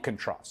one you can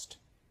trust.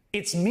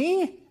 It's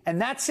me,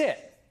 and that's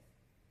it.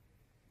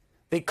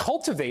 They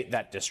cultivate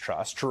that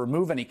distrust to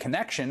remove any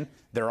connection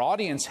their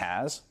audience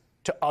has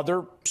to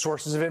other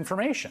sources of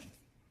information.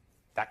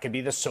 That could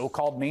be the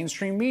so-called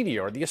mainstream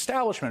media or the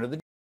establishment or the...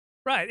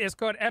 Right, it's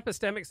called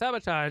epistemic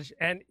sabotage,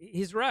 and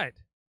he's right.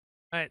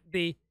 Right,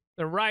 the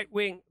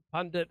right-wing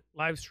pundit,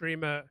 live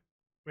streamer,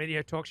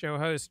 radio talk show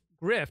host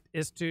grift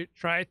is to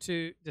try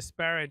to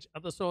disparage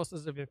other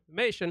sources of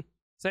information,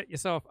 set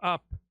yourself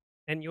up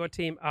and your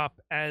team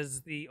up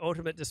as the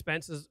ultimate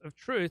dispensers of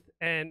truth,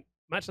 and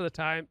much of the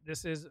time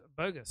this is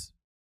bogus.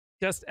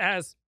 Just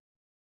as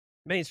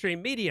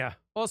mainstream media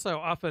also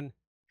often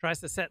tries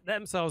to set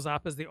themselves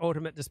up as the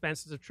ultimate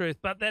dispensers of truth,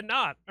 but they're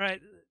not.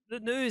 Right, the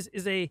news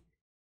is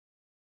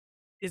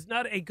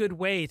not a good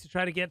way to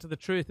try to get to the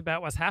truth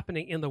about what's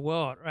happening in the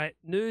world, right?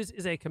 News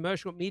is a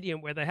commercial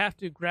medium where they have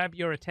to grab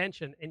your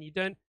attention, and you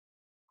don't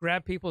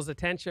grab people's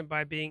attention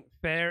by being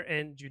fair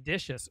and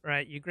judicious,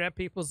 right? You grab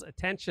people's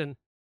attention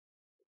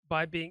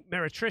by being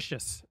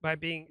meretricious, by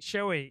being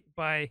showy,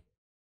 by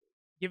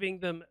giving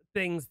them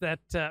things that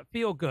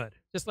feel good.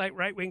 Just like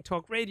right-wing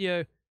talk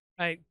radio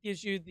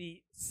gives you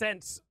the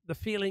sense, the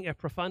feeling of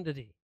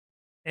profundity.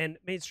 And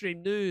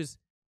mainstream news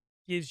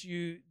gives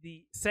you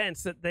the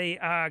sense that they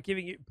are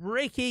giving you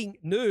breaking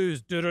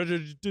news.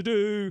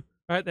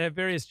 Right? They have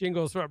various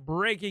jingles for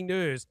breaking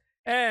news.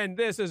 And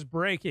this is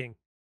breaking.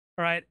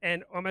 All right.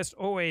 And almost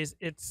always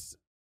it's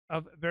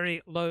of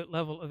very low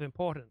level of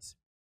importance.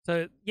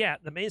 So, yeah,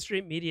 the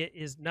mainstream media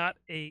is not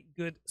a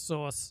good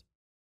source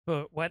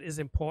for what is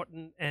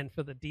important and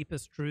for the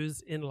deepest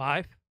truths in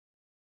life.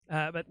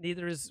 But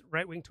neither is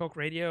right-wing talk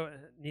radio,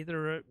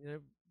 neither are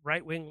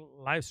right-wing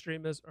live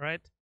streamers. All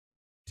right.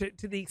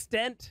 To the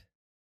extent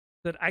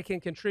that I can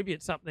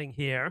contribute something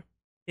here,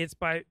 it's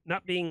by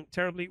not being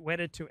terribly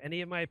wedded to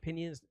any of my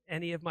opinions,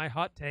 any of my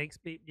hot takes,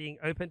 being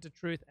open to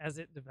truth as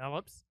it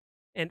develops,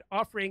 and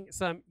offering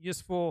some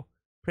useful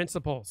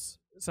principles,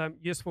 some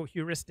useful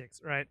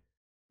heuristics, right?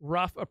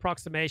 Rough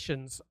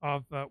approximations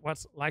of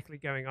what's likely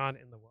going on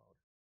in the world.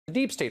 The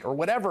deep state, or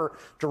whatever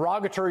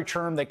derogatory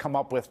term they come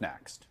up with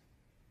next.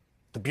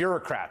 The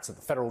bureaucrats at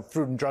the Federal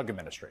Food and Drug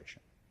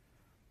Administration.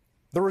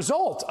 The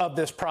result of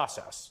this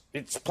process,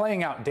 it's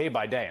playing out day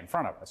by day in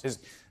front of us, is...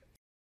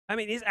 I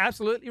mean, he's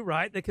absolutely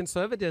right. The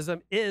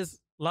conservatism is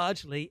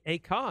largely a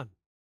con.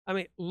 I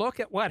mean, look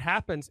at what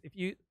happens if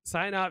you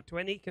sign up to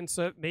any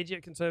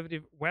major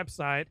conservative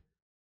website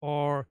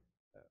or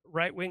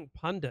right-wing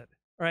pundit.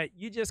 All right,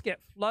 you just get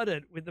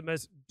flooded with the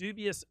most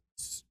dubious,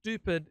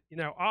 stupid,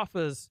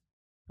 offers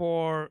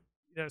for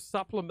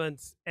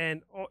supplements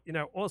and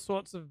all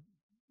sorts of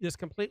just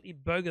completely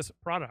bogus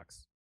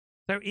products.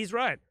 So he's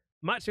right.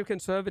 Much of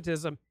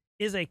conservatism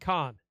is a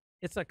con.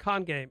 It's a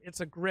con game.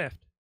 It's a grift.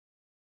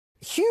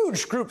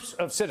 Huge groups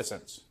of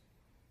citizens,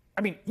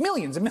 I mean,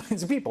 millions and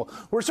millions of people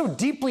who are so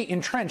deeply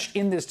entrenched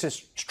in this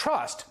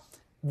distrust,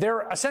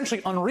 they're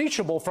essentially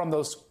unreachable from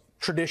those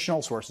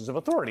traditional sources of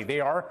authority.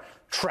 They are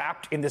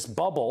trapped in this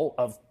bubble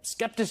of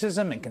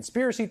skepticism and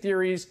conspiracy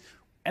theories,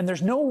 and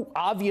there's no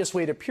obvious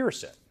way to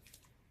pierce it.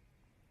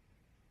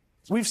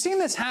 We've seen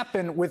this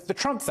happen with the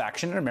Trump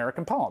faction in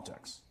American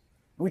politics.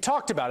 We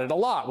talked about it a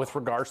lot with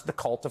regards to the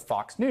cult of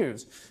Fox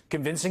News,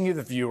 convincing you,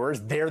 the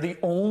viewers, they're the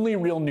only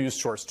real news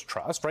source to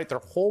trust, right? Their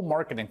whole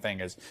marketing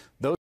thing is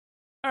those.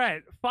 All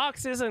right,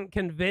 Fox isn't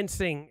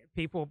convincing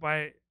people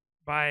by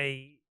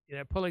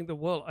pulling the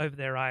wool over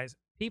their eyes.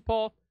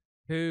 People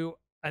who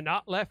are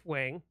not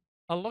left-wing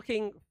are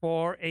looking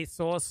for a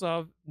source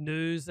of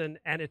news and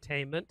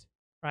entertainment,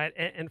 right?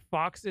 And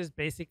Fox is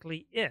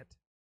basically it.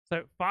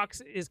 So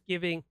Fox is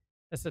giving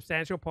a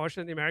substantial portion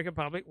of the American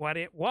public what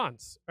it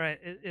wants, right?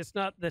 It's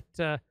not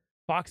that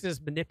Fox is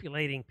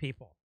manipulating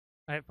people.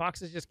 Right?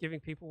 Fox is just giving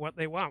people what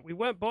they want. We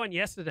weren't born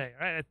yesterday.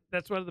 Right?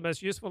 That's one of the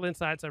most useful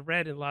insights I've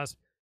read in the last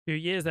few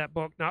years. That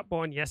book, Not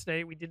Born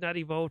Yesterday. We did not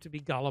evolve to be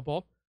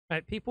gullible.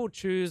 Right? People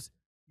choose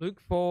Luke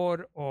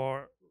Ford,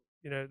 or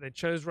they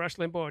chose Rush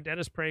Limbaugh or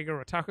Dennis Prager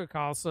or Tucker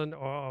Carlson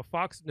or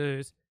Fox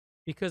News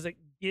because it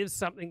gives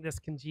something that's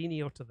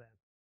congenial to them.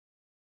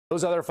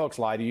 Those other folks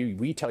lie to you.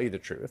 We tell you the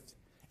truth.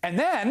 And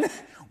then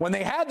when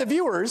they had the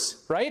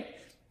viewers, right,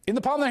 in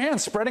the palm of their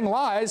hands, spreading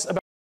lies about.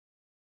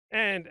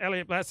 And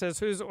Elliot Blatt says,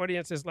 whose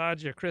audience is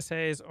larger, Chris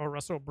Hayes or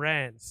Russell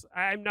Brand's?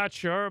 I'm not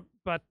sure,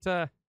 but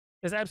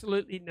there's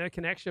absolutely no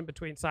connection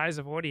between size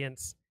of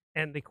audience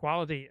and the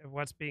quality of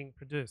what's being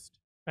produced.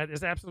 Right?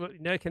 There's absolutely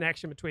no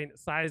connection between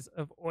size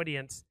of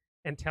audience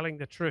and telling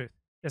the truth.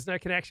 There's no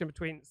connection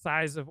between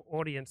size of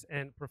audience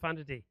and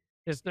profundity.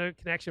 There's no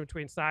connection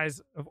between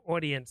size of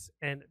audience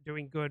and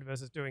doing good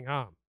versus doing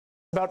harm.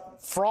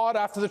 About fraud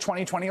after the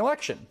 2020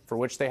 election, for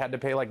which they had to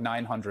pay like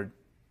 $900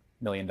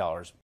 million.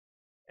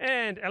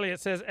 And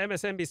Elliot says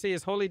MSNBC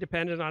is wholly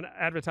dependent on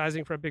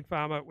advertising from Big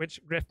Pharma. Which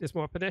grift is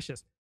more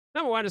pernicious?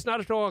 Number one, it's not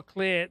at all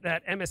clear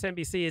that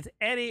MSNBC is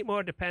any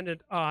more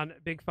dependent on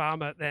Big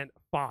Pharma than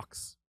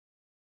Fox.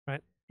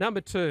 Right?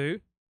 Number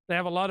two, they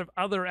have a lot of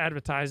other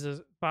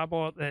advertisers, far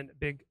more than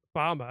Big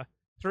Pharma.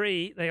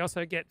 Three, they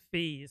also get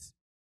fees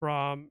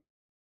from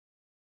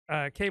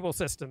cable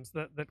systems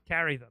that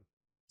carry them.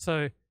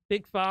 So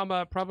Big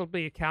Pharma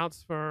probably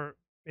accounts for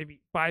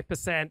maybe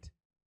 5%,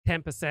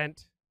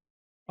 10%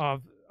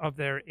 of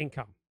their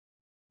income.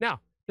 Now,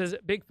 does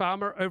Big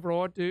Pharma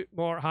overall do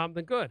more harm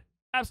than good?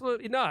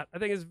 Absolutely not. I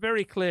think it's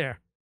very clear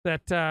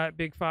that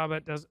Big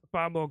Pharma does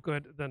far more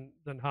good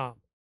than harm.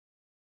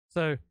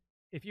 So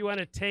if you want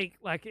to take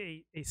like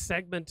a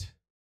segment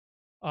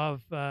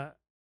of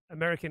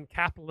American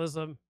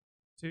capitalism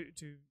to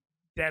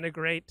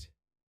denigrate,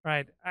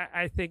 right,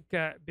 I think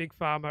Big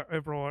Pharma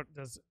overall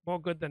does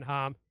more good than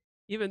harm,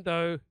 even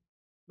though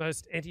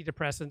most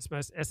antidepressants,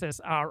 most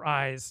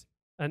SSRIs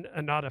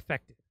are not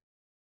effective.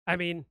 I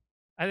mean,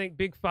 I think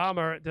Big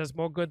Pharma does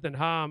more good than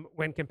harm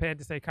when compared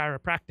to, say,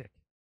 chiropractic.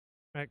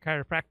 Right?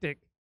 Chiropractic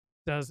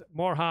does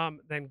more harm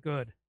than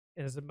good.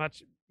 It is a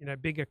much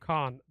bigger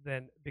con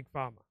than Big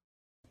Pharma.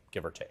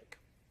 Give or take.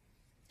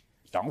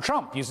 Donald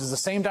Trump uses the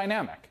same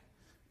dynamic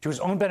to his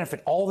own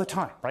benefit all the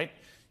time, right?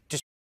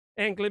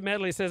 And Glib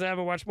Medley says, I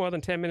haven't watched more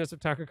than 10 minutes of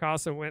Tucker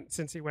Carlson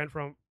since he went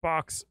from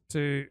Fox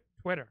to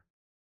Twitter.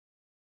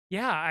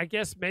 Yeah, I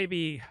guess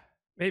maybe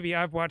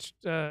I've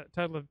watched a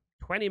total of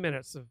 20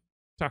 minutes of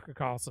Tucker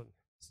Carlson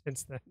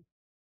since then.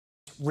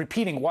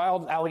 Repeating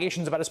wild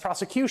allegations about his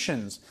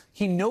prosecutions.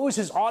 He knows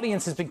his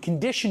audience has been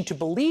conditioned to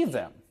believe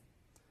them.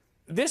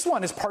 This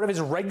one is part of his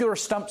regular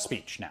stump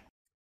speech now.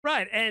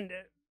 Right, and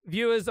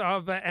viewers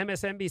of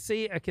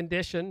MSNBC are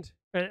conditioned,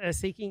 are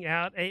seeking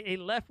out a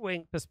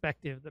left-wing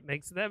perspective that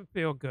makes them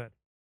feel good.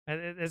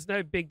 And there's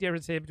no big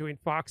difference here between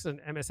Fox and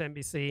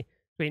MSNBC,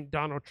 between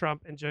Donald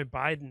Trump and Joe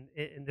Biden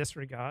in this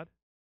regard.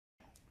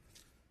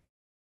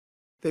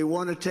 They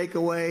want to take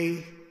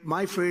away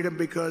my freedom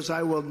because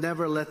I will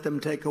never let them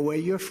take away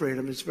your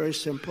freedom. It's very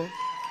simple.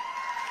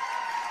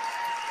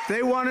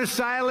 They want to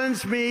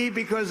silence me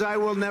because I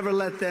will never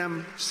let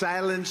them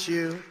silence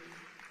you.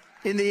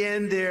 In the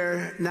end,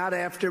 they're not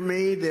after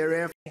me,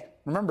 they're after...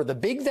 Remember, the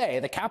big they,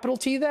 the capital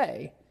T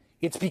they,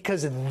 it's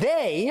because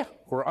they,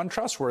 who are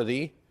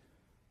untrustworthy,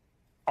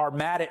 are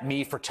mad at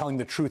me for telling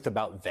the truth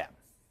about them.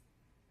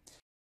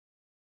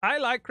 I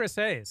like Chris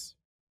Hayes.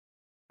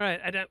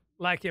 Right, I don't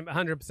like him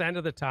 100%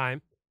 of the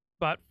time,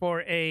 but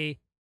for a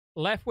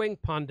left-wing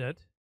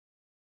pundit,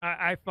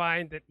 I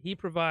find that he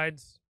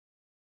provides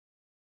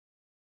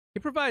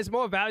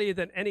more value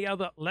than any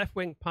other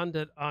left-wing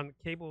pundit on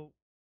cable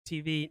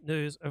TV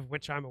news of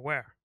which I'm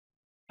aware.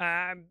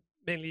 I'm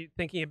mainly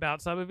thinking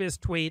about some of his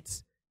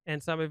tweets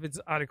and some of his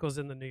articles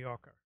in the New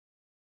Yorker.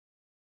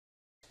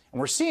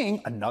 And we're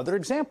seeing another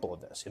example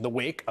of this in the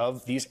wake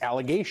of these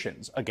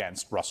allegations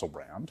against Russell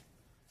Brand.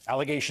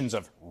 Allegations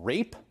of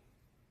rape,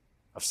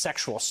 of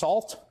sexual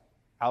assault,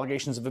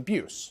 allegations of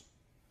abuse.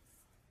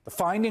 The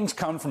findings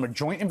come from a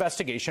joint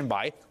investigation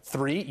by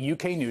 3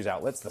 UK news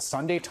outlets, the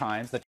Sunday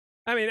Times.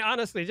 I mean,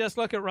 honestly, just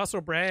look at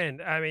Russell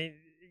Brand. I mean,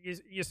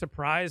 you're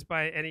surprised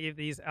by any of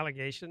these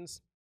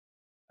allegations?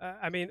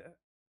 I'm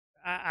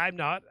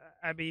not.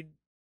 I mean,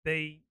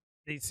 they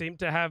seem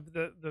to have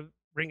the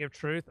ring of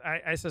truth.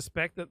 I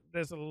suspect that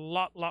there's a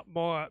lot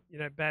more,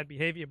 bad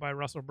behavior by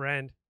Russell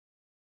Brand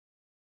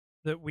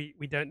that we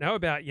don't know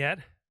about yet.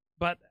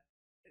 But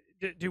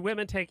do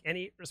women take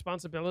any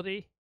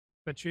responsibility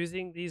for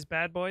choosing these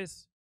bad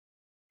boys?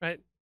 Right?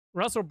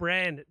 Russell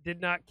Brand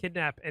did not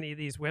kidnap any of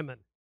these women.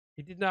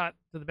 He did not,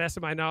 to the best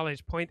of my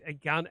knowledge, point a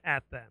gun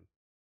at them.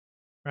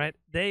 Right?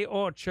 They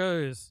all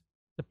chose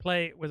to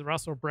play with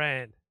Russell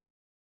Brand.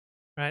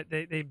 Right?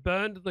 They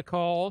burned the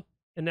coal,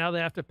 and now they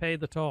have to pay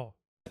the toll.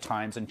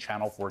 Times and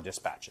Channel 4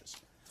 dispatches.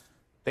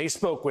 They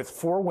spoke with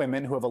 4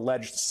 women who have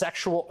alleged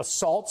sexual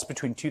assaults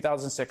between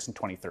 2006 and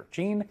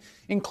 2013,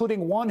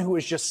 including one who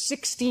was just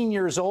 16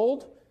 years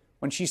old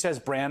when she says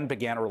Brand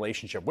began a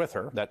relationship with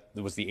her. That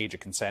was the age of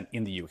consent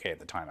in the UK at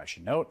the time, I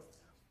should note.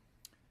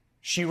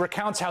 She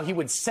recounts how he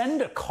would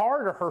send a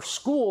car to her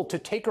school to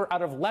take her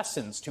out of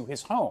lessons to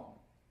his home.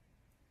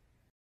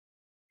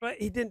 But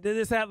he didn't do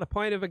this at the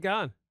point of a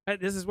gun.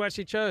 This is what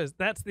she chose.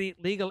 That's the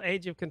legal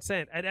age of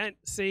consent. I don't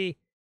see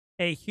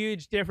a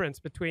huge difference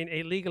between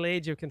a legal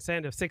age of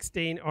consent of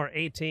 16 or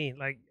 18.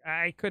 Like,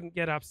 I couldn't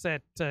get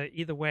upset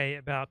either way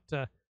about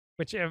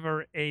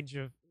whichever age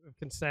of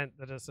consent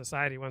that a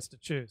society wants to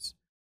choose.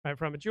 Right?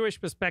 From a Jewish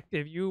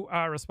perspective, you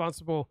are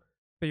responsible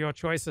for your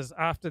choices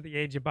after the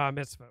age of bar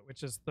mitzvah,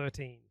 which is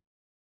 13.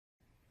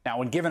 Now,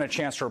 when given a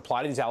chance to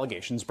reply to these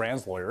allegations,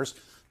 Brand's lawyers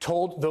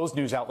told those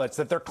news outlets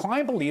that their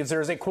client believes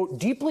there is a, quote,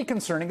 deeply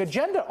concerning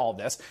agenda to all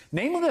this,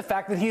 namely the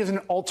fact that he is an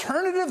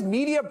alternative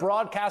media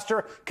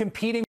broadcaster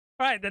competing.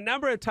 Right. The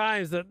number of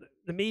times that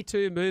the Me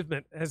Too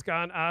movement has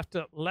gone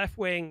after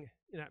left-wing,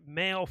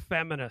 male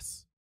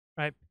feminists,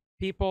 right?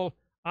 People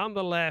on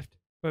the left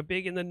who are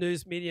big in the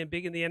news media and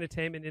big in the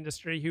entertainment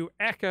industry who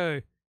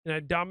echo,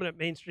 dominant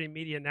mainstream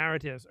media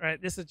narratives. Right.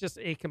 This is just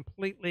a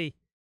completely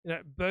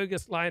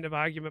bogus line of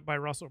argument by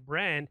Russell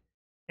Brand,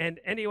 and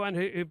anyone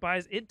who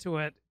buys into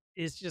it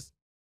is just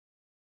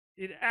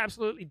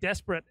absolutely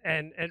desperate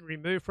and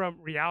removed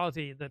from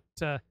reality that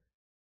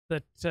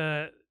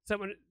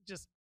someone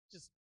just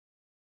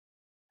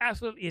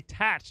absolutely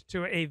attached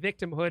to a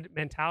victimhood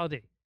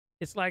mentality.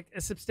 It's like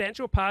a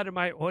substantial part of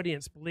my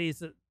audience believes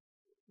that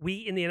we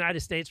in the United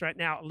States right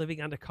now are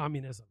living under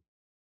communism.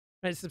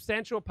 And a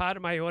substantial part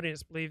of my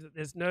audience believes that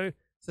there's no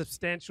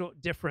substantial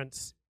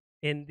difference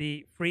in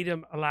the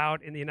freedom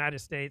allowed in the United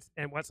States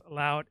and what's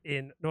allowed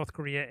in North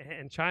Korea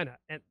and China.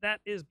 And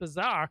that is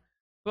bizarre,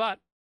 but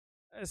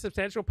a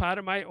substantial part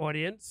of my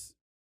audience,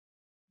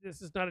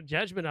 this is not a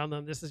judgment on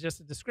them, this is just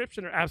a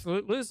description, are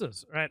absolute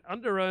losers, right?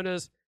 Under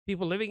owners,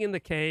 people living in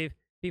the cave,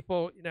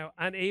 people,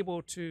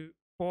 unable to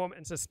form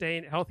and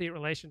sustain healthy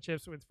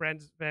relationships with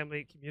friends,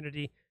 family,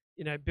 community,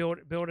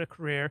 build a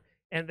career,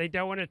 and they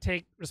don't want to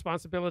take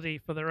responsibility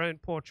for their own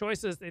poor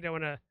choices. They don't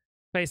want to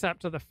face up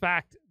to the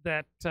fact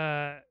that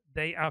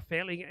they are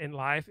failing in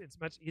life. It's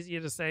much easier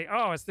to say,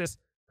 oh, it's this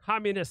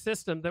communist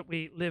system that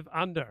we live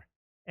under.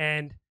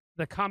 And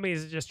the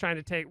communists are just trying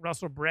to take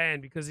Russell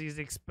Brand because he's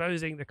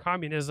exposing the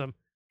communism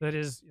that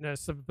is,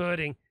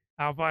 subverting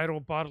our vital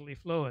bodily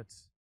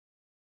fluids.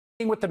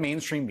 With the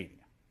mainstream media.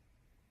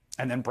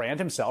 And then Brand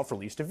himself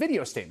released a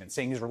video statement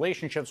saying his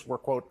relationships were,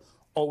 quote,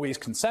 always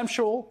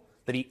consensual,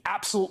 that he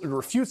absolutely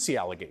refutes the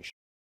allegation.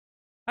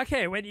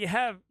 Okay, when you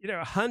have,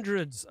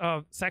 hundreds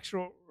of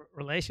sexual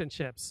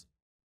relationships,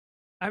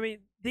 I mean,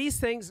 these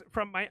things,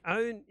 from my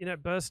own,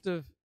 burst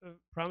of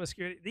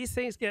promiscuity, these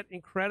things get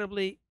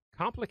incredibly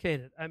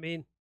complicated. I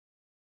mean,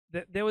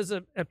 there was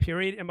a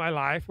period in my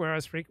life where I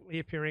was frequently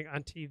appearing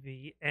on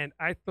TV, and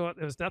I thought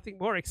there was nothing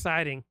more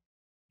exciting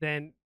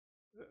than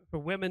for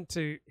women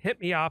to hit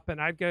me up,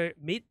 and I'd go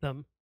meet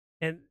them,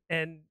 and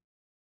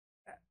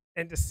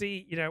to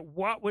see,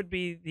 what would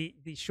be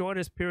the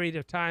shortest period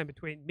of time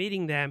between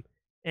meeting them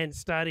and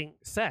starting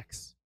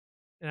sex.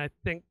 And I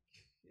think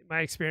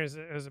my experience,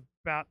 it was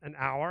about an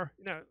hour.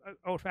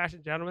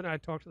 Old-fashioned gentlemen,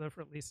 I'd talk to them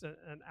for at least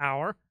an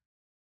hour,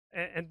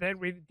 and then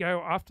we'd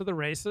go off to the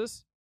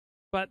races.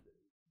 But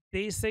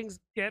these things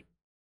get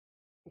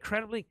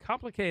incredibly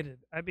complicated.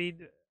 I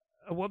mean,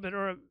 a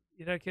woman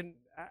can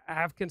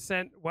have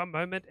consent one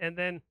moment and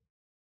then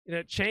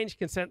change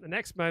consent the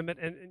next moment,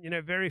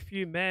 and very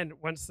few men,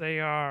 once they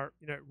are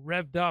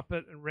revved up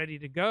and ready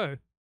to go,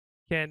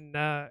 can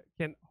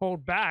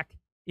hold back,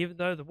 even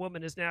though the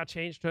woman has now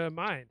changed her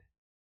mind.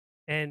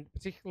 And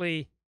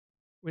particularly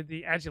with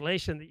the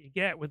adulation that you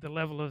get with the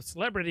level of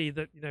celebrity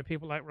that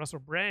people like Russell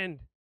Brand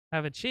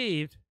have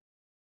achieved,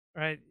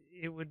 right?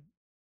 It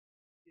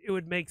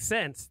would make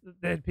sense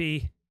that there'd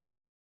be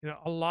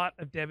a lot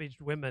of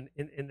damaged women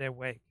in their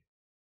wake.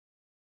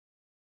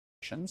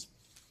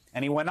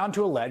 And he went on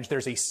to allege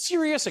there's a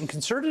serious and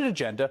concerted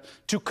agenda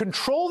to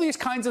control these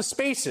kinds of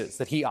spaces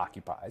that he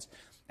occupies,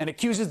 and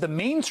accuses the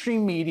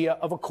mainstream media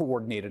of a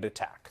coordinated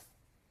attack.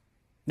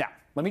 Now,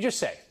 let me just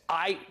say,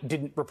 I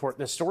didn't report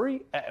this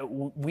story.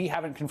 We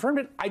haven't confirmed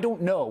it. I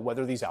don't know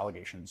whether these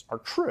allegations are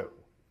true.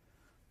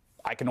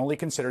 I can only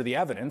consider the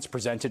evidence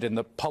presented in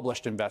the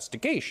published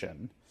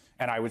investigation,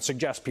 and I would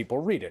suggest people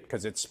read it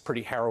because it's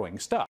pretty harrowing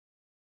stuff.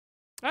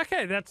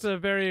 Okay, that's a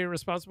very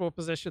responsible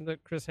position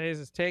that Chris Hayes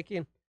is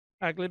taking.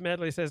 Glyn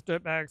Medley says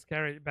dirtbags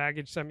carry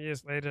baggage. Some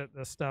years later,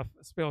 the stuff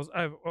spills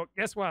over. Well,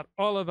 guess what?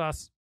 All of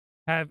us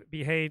have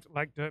behaved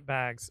like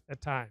dirtbags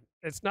at times.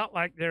 It's not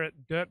like they're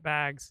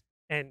dirtbags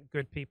and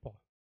good people,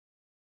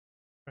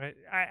 right?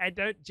 I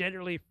don't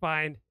generally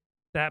find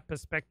that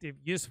perspective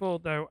useful,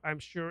 though I'm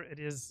sure it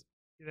is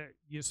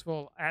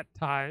useful at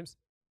times.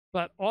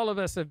 But all of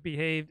us have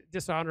behaved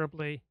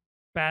dishonorably,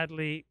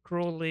 badly,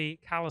 cruelly,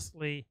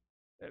 callously,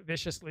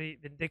 viciously,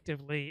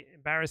 vindictively,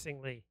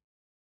 embarrassingly.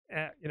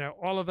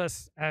 All of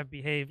us have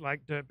behaved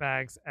like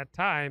dirtbags at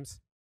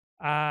times.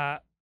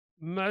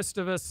 Most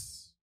of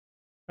us,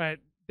 right,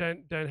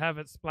 don't have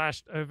it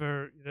splashed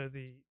over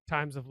the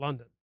Times of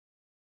London.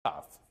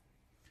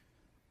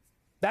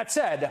 That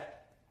said,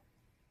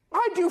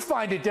 I do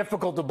find it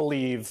difficult to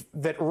believe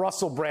that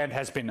Russell Brand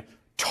has been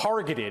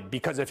targeted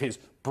because of his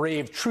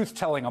brave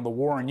truth-telling on the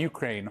war in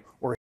Ukraine.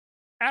 Or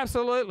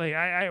absolutely,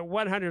 I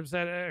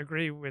 100%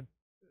 agree with.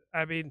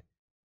 I mean,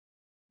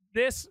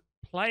 this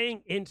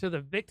playing into the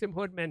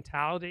victimhood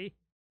mentality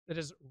that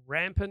is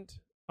rampant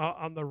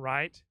on the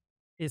right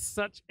is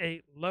such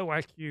a low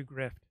IQ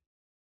grift.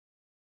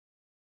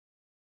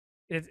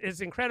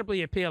 It's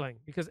incredibly appealing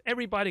because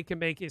everybody can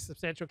make a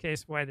substantial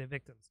case for why they're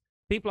victims.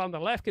 People on the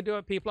left can do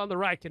it. People on the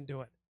right can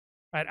do it.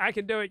 Right? I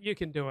can do it. You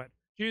can do it.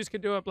 Jews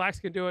can do it. Blacks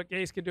can do it.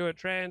 Gays can do it.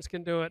 Trans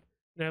can do it.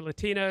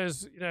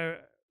 Latinos,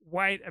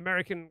 white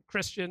American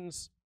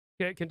Christians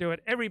can do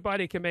it.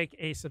 Everybody can make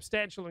a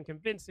substantial and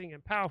convincing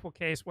and powerful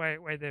case why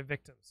they're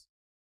victims.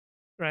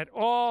 Right?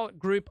 All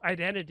group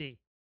identity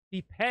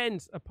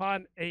depends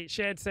upon a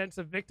shared sense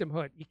of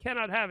victimhood. You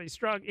cannot have a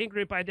strong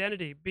in-group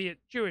identity, be it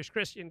Jewish,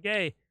 Christian,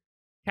 gay,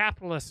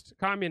 capitalist,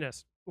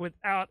 communist,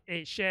 without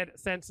a shared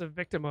sense of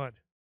victimhood.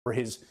 For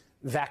his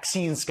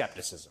vaccine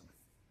skepticism.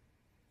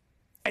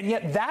 And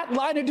yet that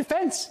line of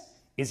defense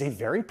is a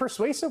very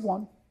persuasive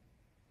one.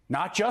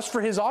 Not just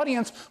for his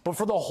audience, but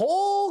for the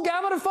whole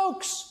gamut of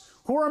folks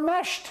who are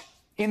enmeshed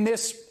in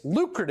this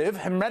lucrative,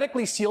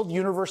 hermetically sealed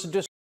universe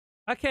of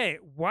Okay,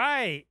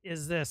 why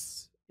is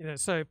this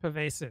so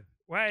pervasive?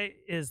 Why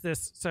is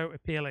this so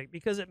appealing?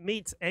 Because it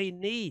meets a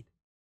need,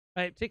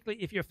 right?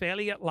 Particularly if you're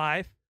failing at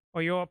life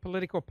or your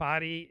political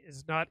party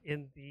is not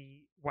in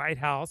the White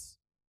House,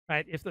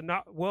 right? If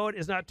the world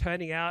is not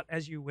turning out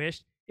as you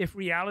wished, if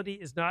reality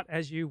is not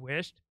as you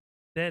wished,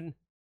 then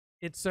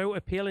it's so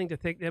appealing to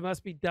think there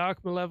must be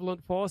dark,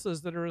 malevolent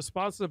forces that are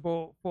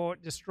responsible for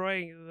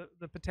destroying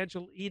the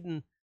potential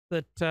Eden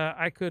that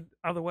I could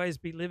otherwise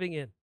be living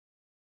in.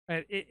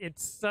 Right?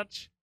 It's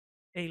such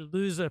a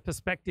loser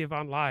perspective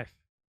on life,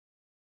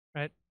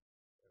 right?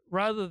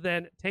 Rather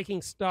than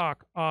taking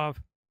stock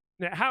of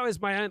how is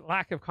my own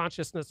lack of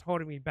consciousness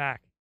holding me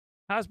back?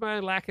 How's my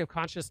own lack of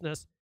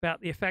consciousness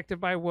about the effect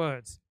of my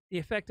words, the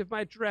effect of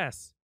my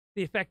dress,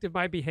 the effect of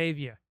my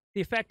behavior,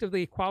 the effect of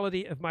the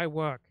quality of my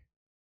work?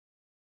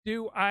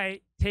 Do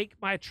I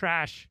take my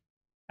trash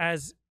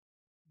as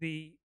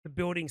the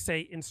building,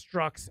 say,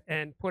 instructs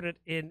and put it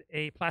in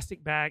a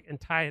plastic bag and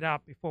tie it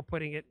up before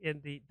putting it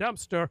in the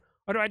dumpster?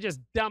 Or do I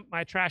just dump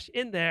my trash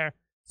in there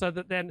so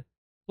that then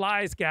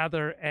flies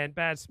gather and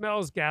bad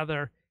smells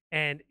gather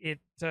and it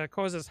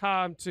causes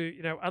harm to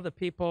other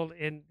people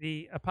in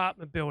the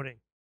apartment building?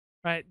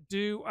 Right?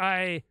 Do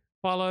I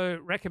follow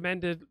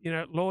recommended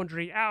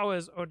laundry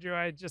hours, or do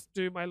I just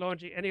do my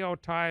laundry any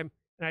old time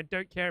and I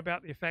don't care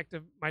about the effect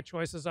of my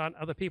choices on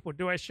other people?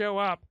 Do I show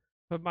up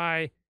for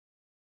my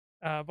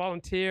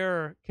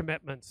volunteer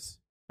commitments?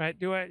 Right?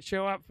 Do I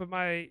show up for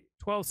my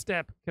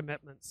 12-step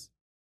commitments?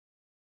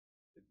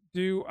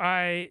 Do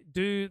I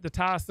do the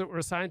tasks that were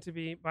assigned to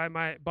me by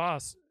my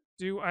boss?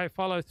 Do I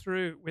follow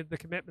through with the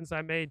commitments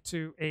I made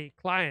to a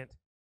client?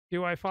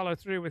 Do I follow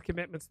through with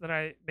commitments that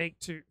I make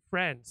to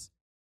friends?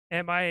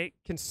 Am I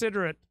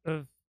considerate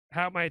of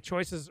how my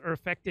choices are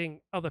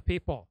affecting other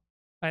people?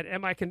 Right?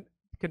 Am I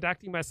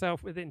conducting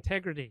myself with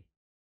integrity?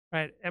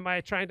 Right? Am I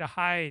trying to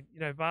hide,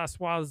 vast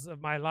swaths of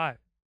my life?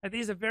 And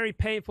these are very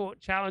painful,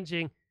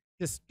 challenging,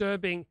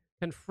 disturbing,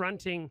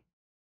 confronting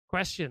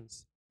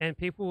questions, and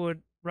people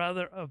would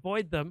rather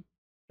avoid them,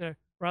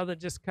 rather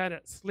just kind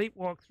of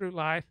sleepwalk through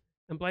life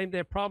and blame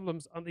their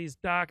problems on these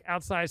dark,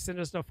 outside,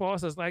 sinister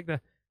forces like the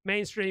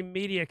mainstream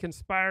media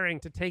conspiring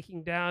to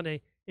taking down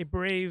a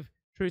brave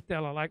truth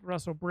teller like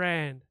Russell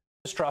Brand.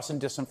 Distrust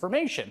and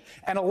disinformation.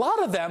 And a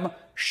lot of them,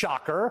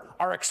 shocker,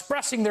 are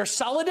expressing their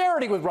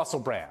solidarity with Russell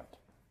Brand.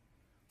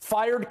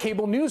 Fired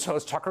cable news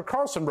host Tucker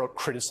Carlson wrote,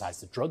 "Criticize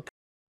the drug."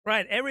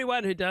 Right.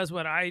 Everyone who does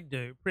what I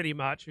do, pretty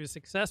much, who's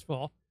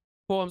successful,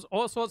 forms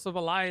all sorts of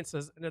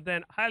alliances and are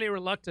then highly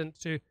reluctant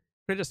to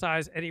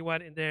criticize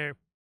anyone in their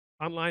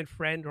online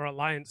friend or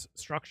alliance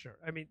structure.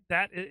 I mean,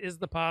 that is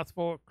the path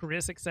for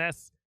career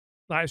success,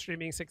 live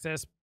streaming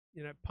success,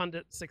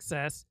 pundit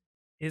success,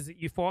 is that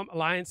you form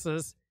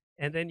alliances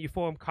and then you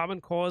form common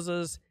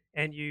causes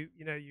and you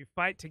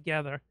fight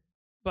together.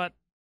 But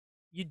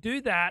you do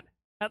that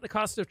at the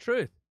cost of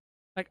truth.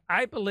 Like,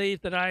 I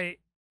believe that I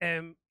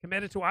am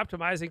committed to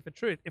optimizing for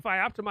truth. If I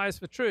optimize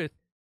for truth,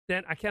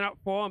 then I cannot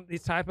form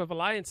these type of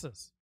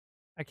alliances.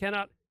 I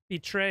cannot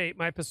betray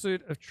my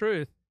pursuit of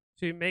truth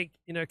to make,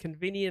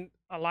 convenient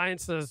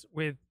alliances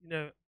with,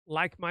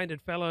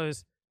 like-minded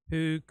fellows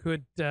who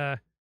could,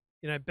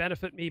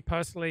 benefit me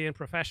personally and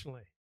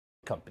professionally.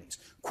 Companies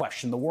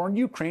question the war in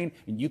Ukraine,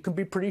 and you can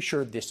be pretty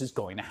sure this is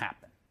going to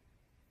happen.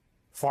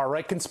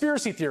 Far-right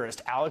conspiracy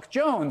theorist Alex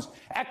Jones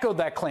echoed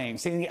that claim,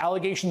 saying the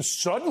allegations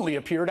suddenly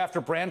appeared after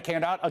Brand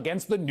came out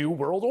against the New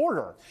World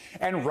Order.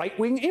 And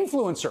right-wing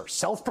influencer,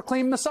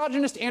 self-proclaimed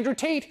misogynist Andrew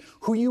Tate,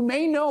 who you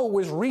may know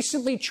was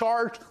recently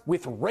charged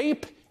with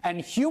rape and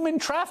human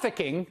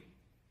trafficking,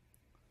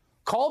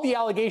 called the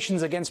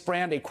allegations against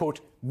Brand a, quote,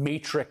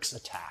 matrix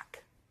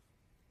attack.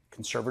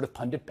 Conservative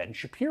pundit Ben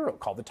Shapiro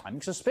called the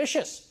timing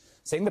suspicious,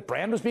 saying that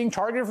Brand was being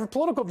targeted for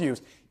political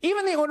views.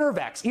 Even the owner of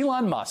X,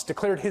 Elon Musk,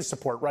 declared his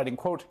support, writing,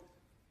 quote,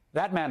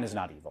 That man is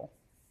not evil.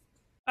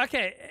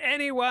 Okay,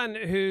 anyone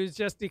who's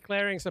just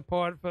declaring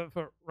support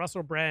for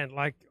Russell Brand,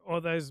 like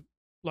all those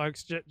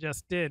blokes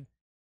just did,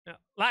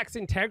 lacks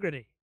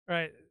integrity,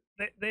 right?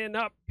 They're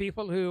not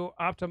people who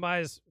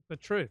optimize for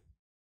truth.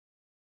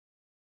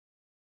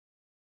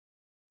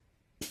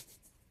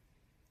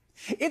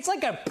 It's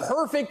like a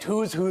perfect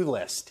who's who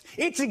list.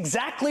 It's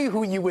exactly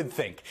who you would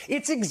think.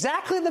 It's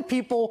exactly the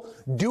people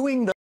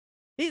doing the...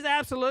 He's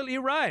absolutely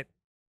right.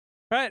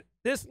 Right?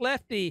 This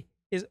lefty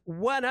is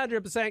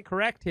 100%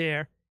 correct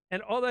here.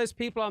 And all those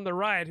people on the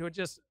right who are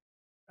just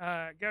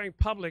going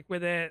public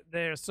with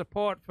their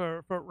support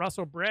for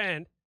Russell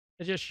Brand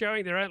are just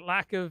showing their own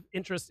lack of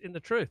interest in the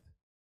truth.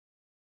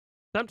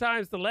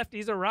 Sometimes the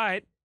lefties are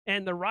right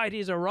and the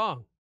righties are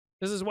wrong.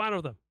 This is one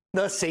of them.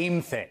 The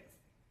same thing.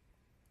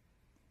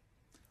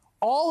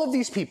 All of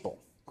these people,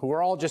 who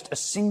are all just a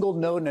single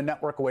node in a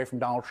network away from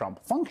Donald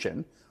Trump,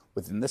 function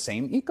within the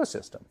same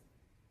ecosystem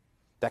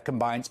that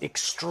combines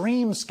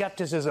extreme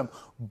skepticism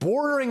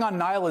bordering on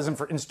nihilism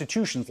for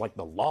institutions like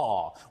the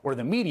law or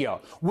the media.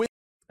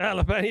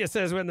 Laponia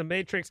says, when the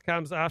Matrix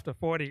comes after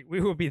 40, we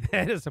will be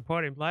there to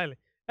support him blindly.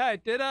 Hey,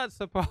 do not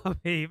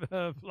support me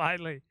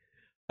blindly.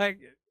 Like,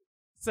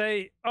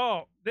 say,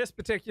 oh, this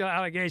particular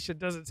allegation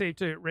doesn't seem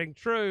to ring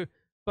true,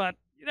 but,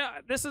 you know,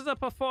 this is a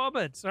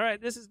performance, all right?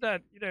 This is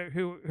not, you know,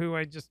 who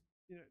I just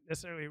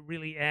necessarily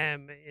really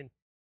am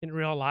in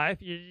real life.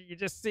 You're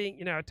just seeing,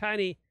 you know, a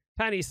tiny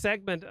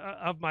segment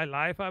of my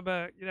life. I'm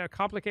a, you know,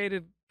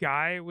 complicated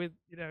guy with,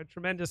 you know,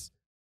 tremendous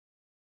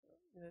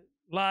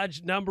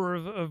large number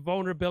of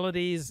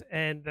vulnerabilities,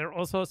 and there are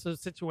all sorts of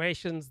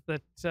situations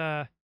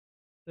that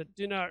that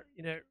do not,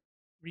 you know,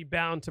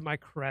 rebound to my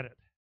credit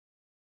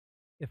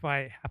if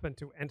I happen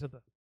to enter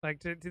them. Like,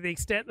 to the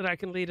extent that I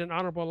can lead an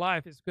honorable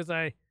life is because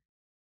I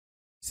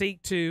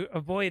seek to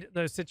avoid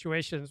those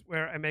situations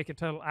where I make a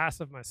total ass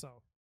of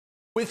myself.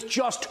 With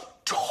just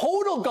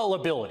total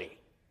gullibility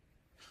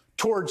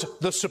towards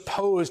the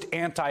supposed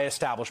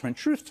anti-establishment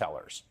truth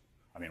tellers.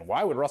 I mean,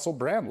 why would Russell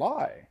Brand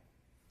lie?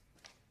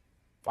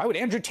 Why would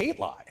Andrew Tate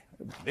lie?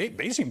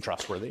 They seem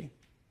trustworthy.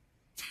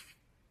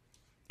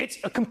 It's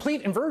a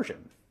complete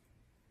inversion.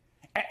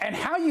 And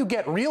how you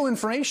get real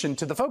information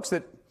to the folks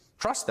that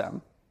trust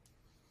them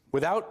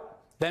without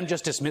them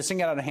just dismissing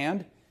it out of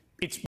hand,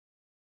 it's...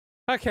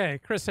 Okay,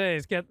 Chris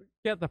Hayes, get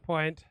the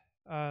point.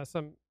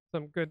 Some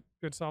good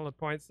solid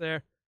points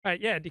there. All right,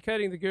 yeah,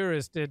 Decoding the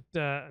Gurus did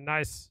a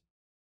nice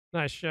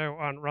show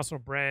on Russell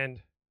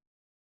Brand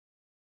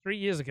 3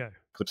 years ago.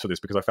 Clips for this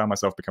because I found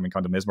myself becoming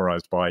kind of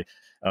mesmerized by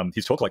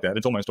his talk like that.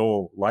 It's almost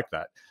all like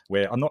that,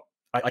 where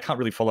I can't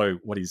really follow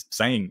what he's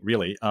saying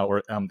really,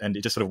 and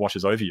it just sort of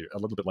washes over you a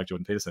little bit like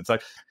Jordan Peterson. So,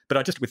 but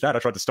I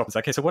tried to stop and say,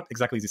 okay, so what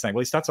exactly is he saying?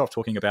 Well, he starts off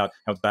talking about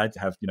how it's bad to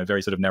have, you know,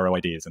 very sort of narrow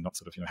ideas and not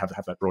sort of, you know, have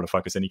that broader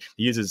focus. And he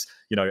uses,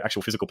 you know,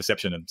 actual physical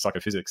perception and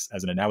psychophysics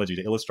as an analogy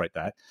to illustrate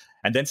that,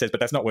 and then says,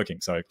 but that's not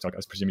working. So I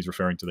presume he's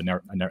referring to the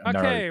narrow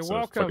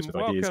sort of focus with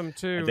ideas. Welcome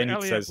to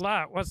Elliot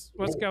Blatt. What's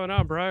going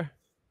on, bro?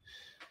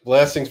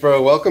 Blessings,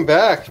 bro. Welcome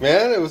back,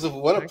 man.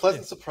 What a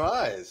pleasant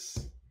surprise.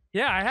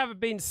 Yeah, I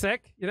haven't been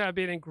sick. You know, I've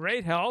been in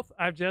great health.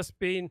 I've just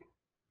been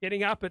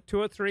getting up at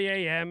 2 or 3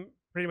 a.m.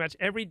 pretty much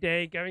every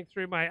day, going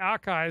through my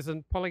archives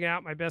and pulling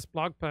out my best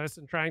blog posts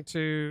and trying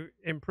to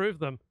improve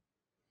them.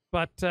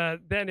 But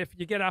then if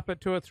you get up at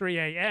 2 or 3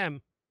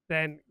 a.m.,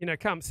 then, you know,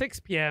 come 6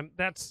 p.m.,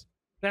 that's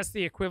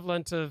the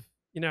equivalent of,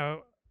 you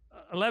know,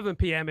 11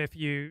 p.m. if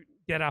you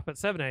get up at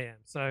 7 a.m.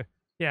 So,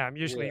 yeah, I'm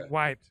usually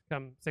wiped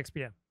come 6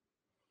 p.m.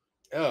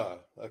 Oh,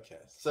 okay.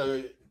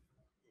 So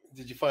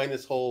did you find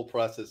this whole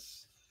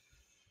process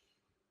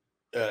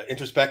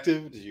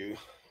introspective?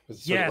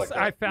 Yes,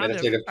 I found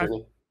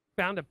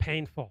it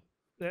painful.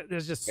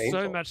 There's just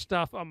so much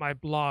stuff on my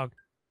blog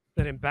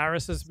that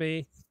embarrasses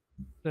me,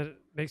 that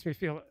makes me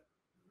feel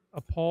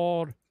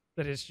appalled,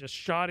 that is just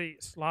shoddy,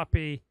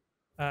 sloppy,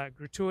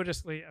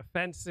 gratuitously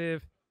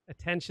offensive,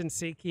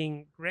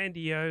 attention-seeking,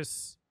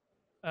 grandiose,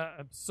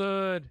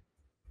 absurd,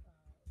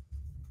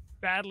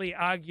 badly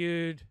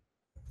argued,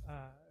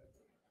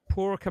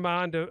 poor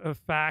command of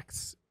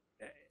facts.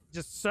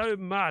 Just so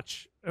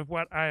much of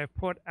what I have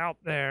put out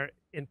there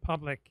in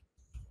public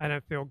I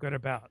don't feel good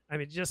about. I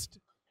mean, just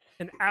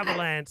an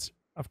avalanche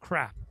of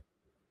crap.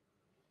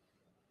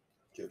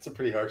 It's a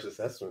pretty harsh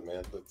assessment,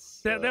 man.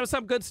 There was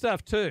some good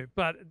stuff too,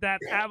 but that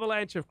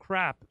avalanche of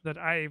crap that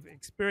I've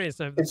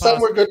experienced over the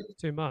past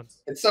 2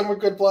 months. And some were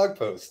good blog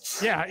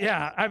posts.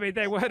 Yeah. I mean,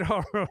 they weren't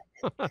horrible.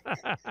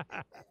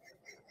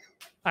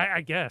 I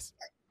guess.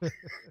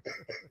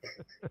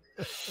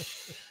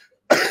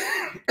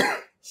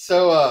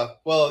 So,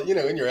 well, you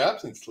know, in your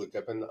absence, Luke,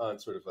 I've been on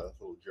sort of a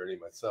little journey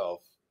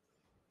myself.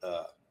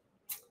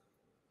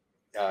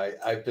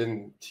 I've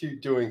been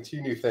doing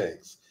two new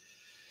things.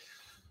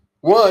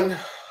 One,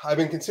 I've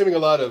been consuming a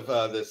lot of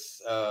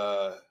this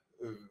Sam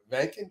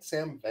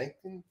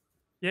Bankman.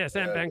 Yeah,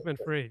 Sam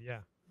Bankman-Fried. Yeah.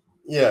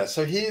 Yeah.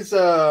 So he's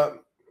no,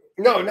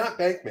 not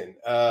Bankman.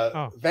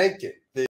 Vankin.